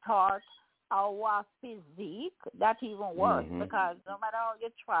distort our physique, that's even worse, because no matter how you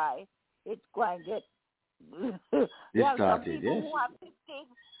try, it's going to get... There are some people who have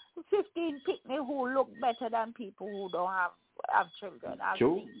 15 Pickney who look better than people who don't have children. I've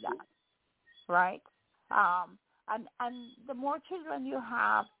seen that, right? And the more children you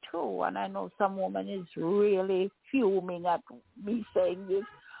have, too, and I know some woman is really fuming at me saying this,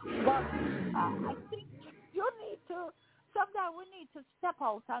 but I think you need to, sometimes we need to step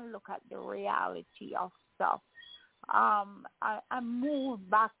out and look at the reality of stuff and move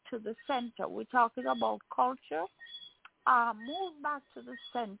back to the center. We're talking about culture. Move back to the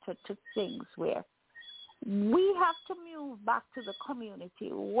center to things where we have to move back to the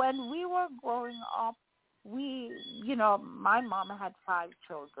community. When we were growing up, my mom had 5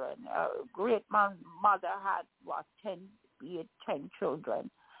 children. Great-mother had, 10 children.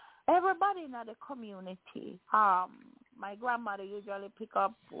 Everybody in the community. My grandmother usually pick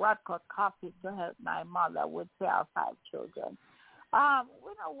up Radcut coffee to help my mother with her 5 children.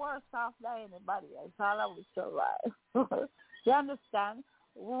 We're not worse off than anybody else. All of us survive. You understand?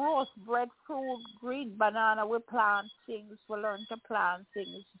 Roast breadfruit, green banana, we plant things. We learn to plant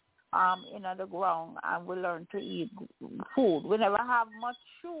things in the ground, and we learn to eat food. We never have much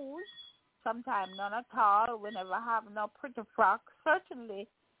shoes, sometimes none at all. We never have no pretty frocks, certainly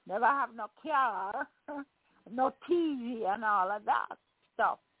never have no car, no TV and all of that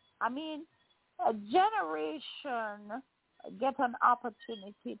stuff. I mean, a generation get an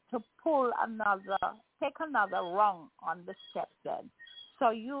opportunity to take another rung on the step then. So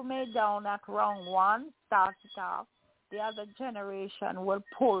you may down at rung 1, start it off. The other generation will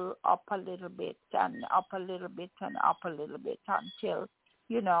pull up a little bit and up a little bit and up a little bit until,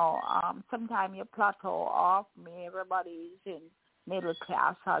 sometime you plateau off. Everybody is in middle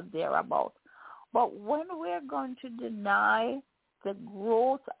class or thereabout. But when we're going to deny the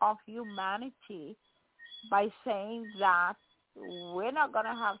growth of humanity by saying that we're not going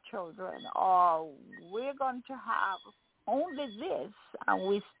to have children or we're going to have only this and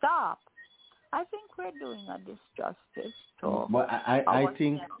we stop, I think we're doing a disjustice to But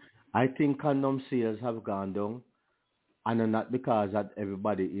I think condom sales have gone down, and not because that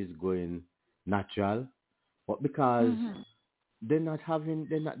everybody is going natural, but because they're not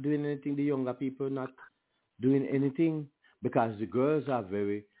doing anything. The younger people not doing anything because the girls are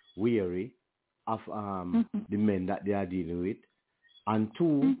very weary of the men that they are dealing with, and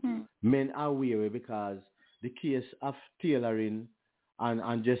 2, men are weary because the case of tailoring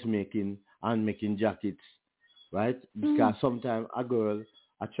and just making jackets, right? Because sometimes a girl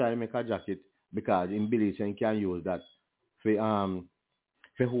try to make a jacket because in belief and can use that for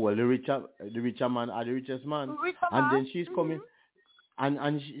hold the richer man or the richest man, and then she's coming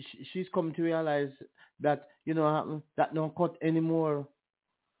and she's coming to realize that that don't cut anymore,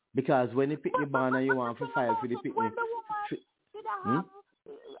 because when you pick the band and you want to file for the picnic. Hey,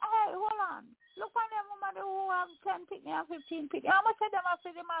 hold on. Look at them women who have 10 Pickney and 15 Pickney. How much of them are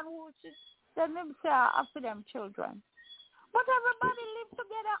for the man who then them say after them children? But everybody live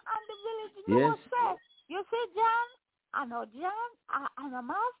together and the village knows say. You see, John? I know John. I know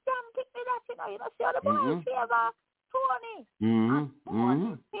Master Pickney that you know see how the boys here about Tony.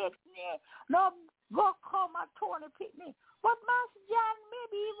 Tony Pickney. No go come at Tony Pickney. But Master John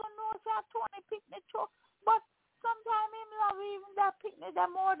maybe even knows that Tony Pickney too. But some sometimes him love even that Pickney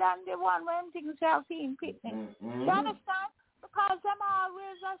them more than the one when things have in Pickney. Mm-hmm. You understand? Because them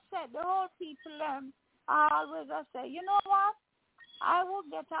always I said, the old people always I say, you know what? I will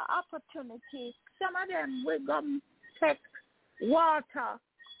get an opportunity. Some of them will go take water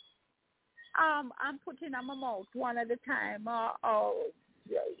and put in my mouth one at a time, or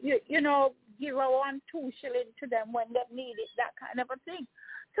you know, give a 1-2 shilling to them when they need it, that kind of a thing.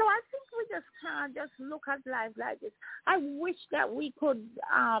 So I think we just can't just look at life like this. I wish that we could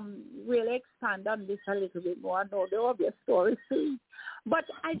really expand on this a little bit more. I know the obvious story too, but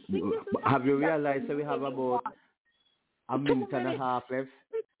I think this is. Have you realized that we have about a minute and a half left?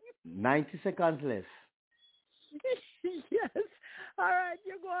 90 seconds left. Yes. All right,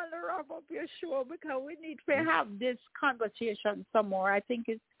 you're going to wrap up your show because we need to have this conversation some more. I think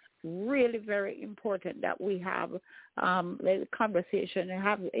it's really very important that we have the conversation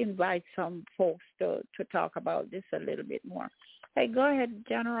and invite some folks to talk about this a little bit more. Hey, go ahead,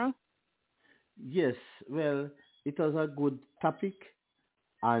 General. Yes, well, it was a good topic,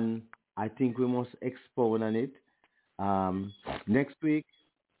 and I think we must expound on it. Next week,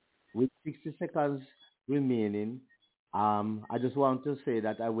 with 60 seconds remaining, I just want to say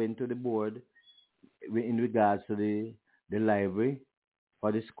that I went to the board in regards to the library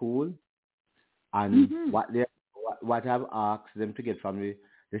for the school, and what I've asked them to get from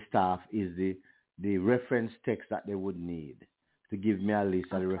the staff is the reference text that they would need to give me a list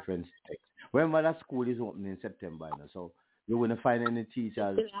of the reference text. Remember that school is opening in September, so you're going to find any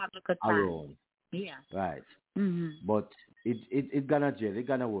teachers around. Yeah. Right. Mm-hmm. But it's gonna gel, it's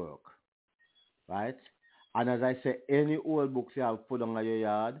gonna work. Right? And as I say, any old books you have put on your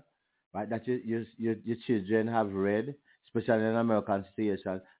yard, right, that your children have read, especially in American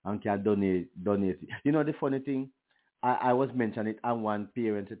situation, and can donate. You know the funny thing? I was mentioning it, and one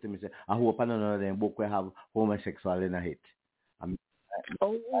parent said to me, I hope none of them book will have homosexual in it.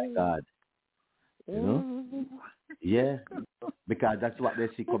 Oh my God. You know? Yeah. Because that's what they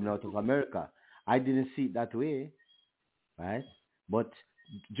see coming out of America. I didn't see it that way. Right? But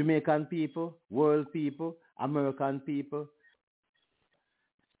Jamaican people, world people, American people,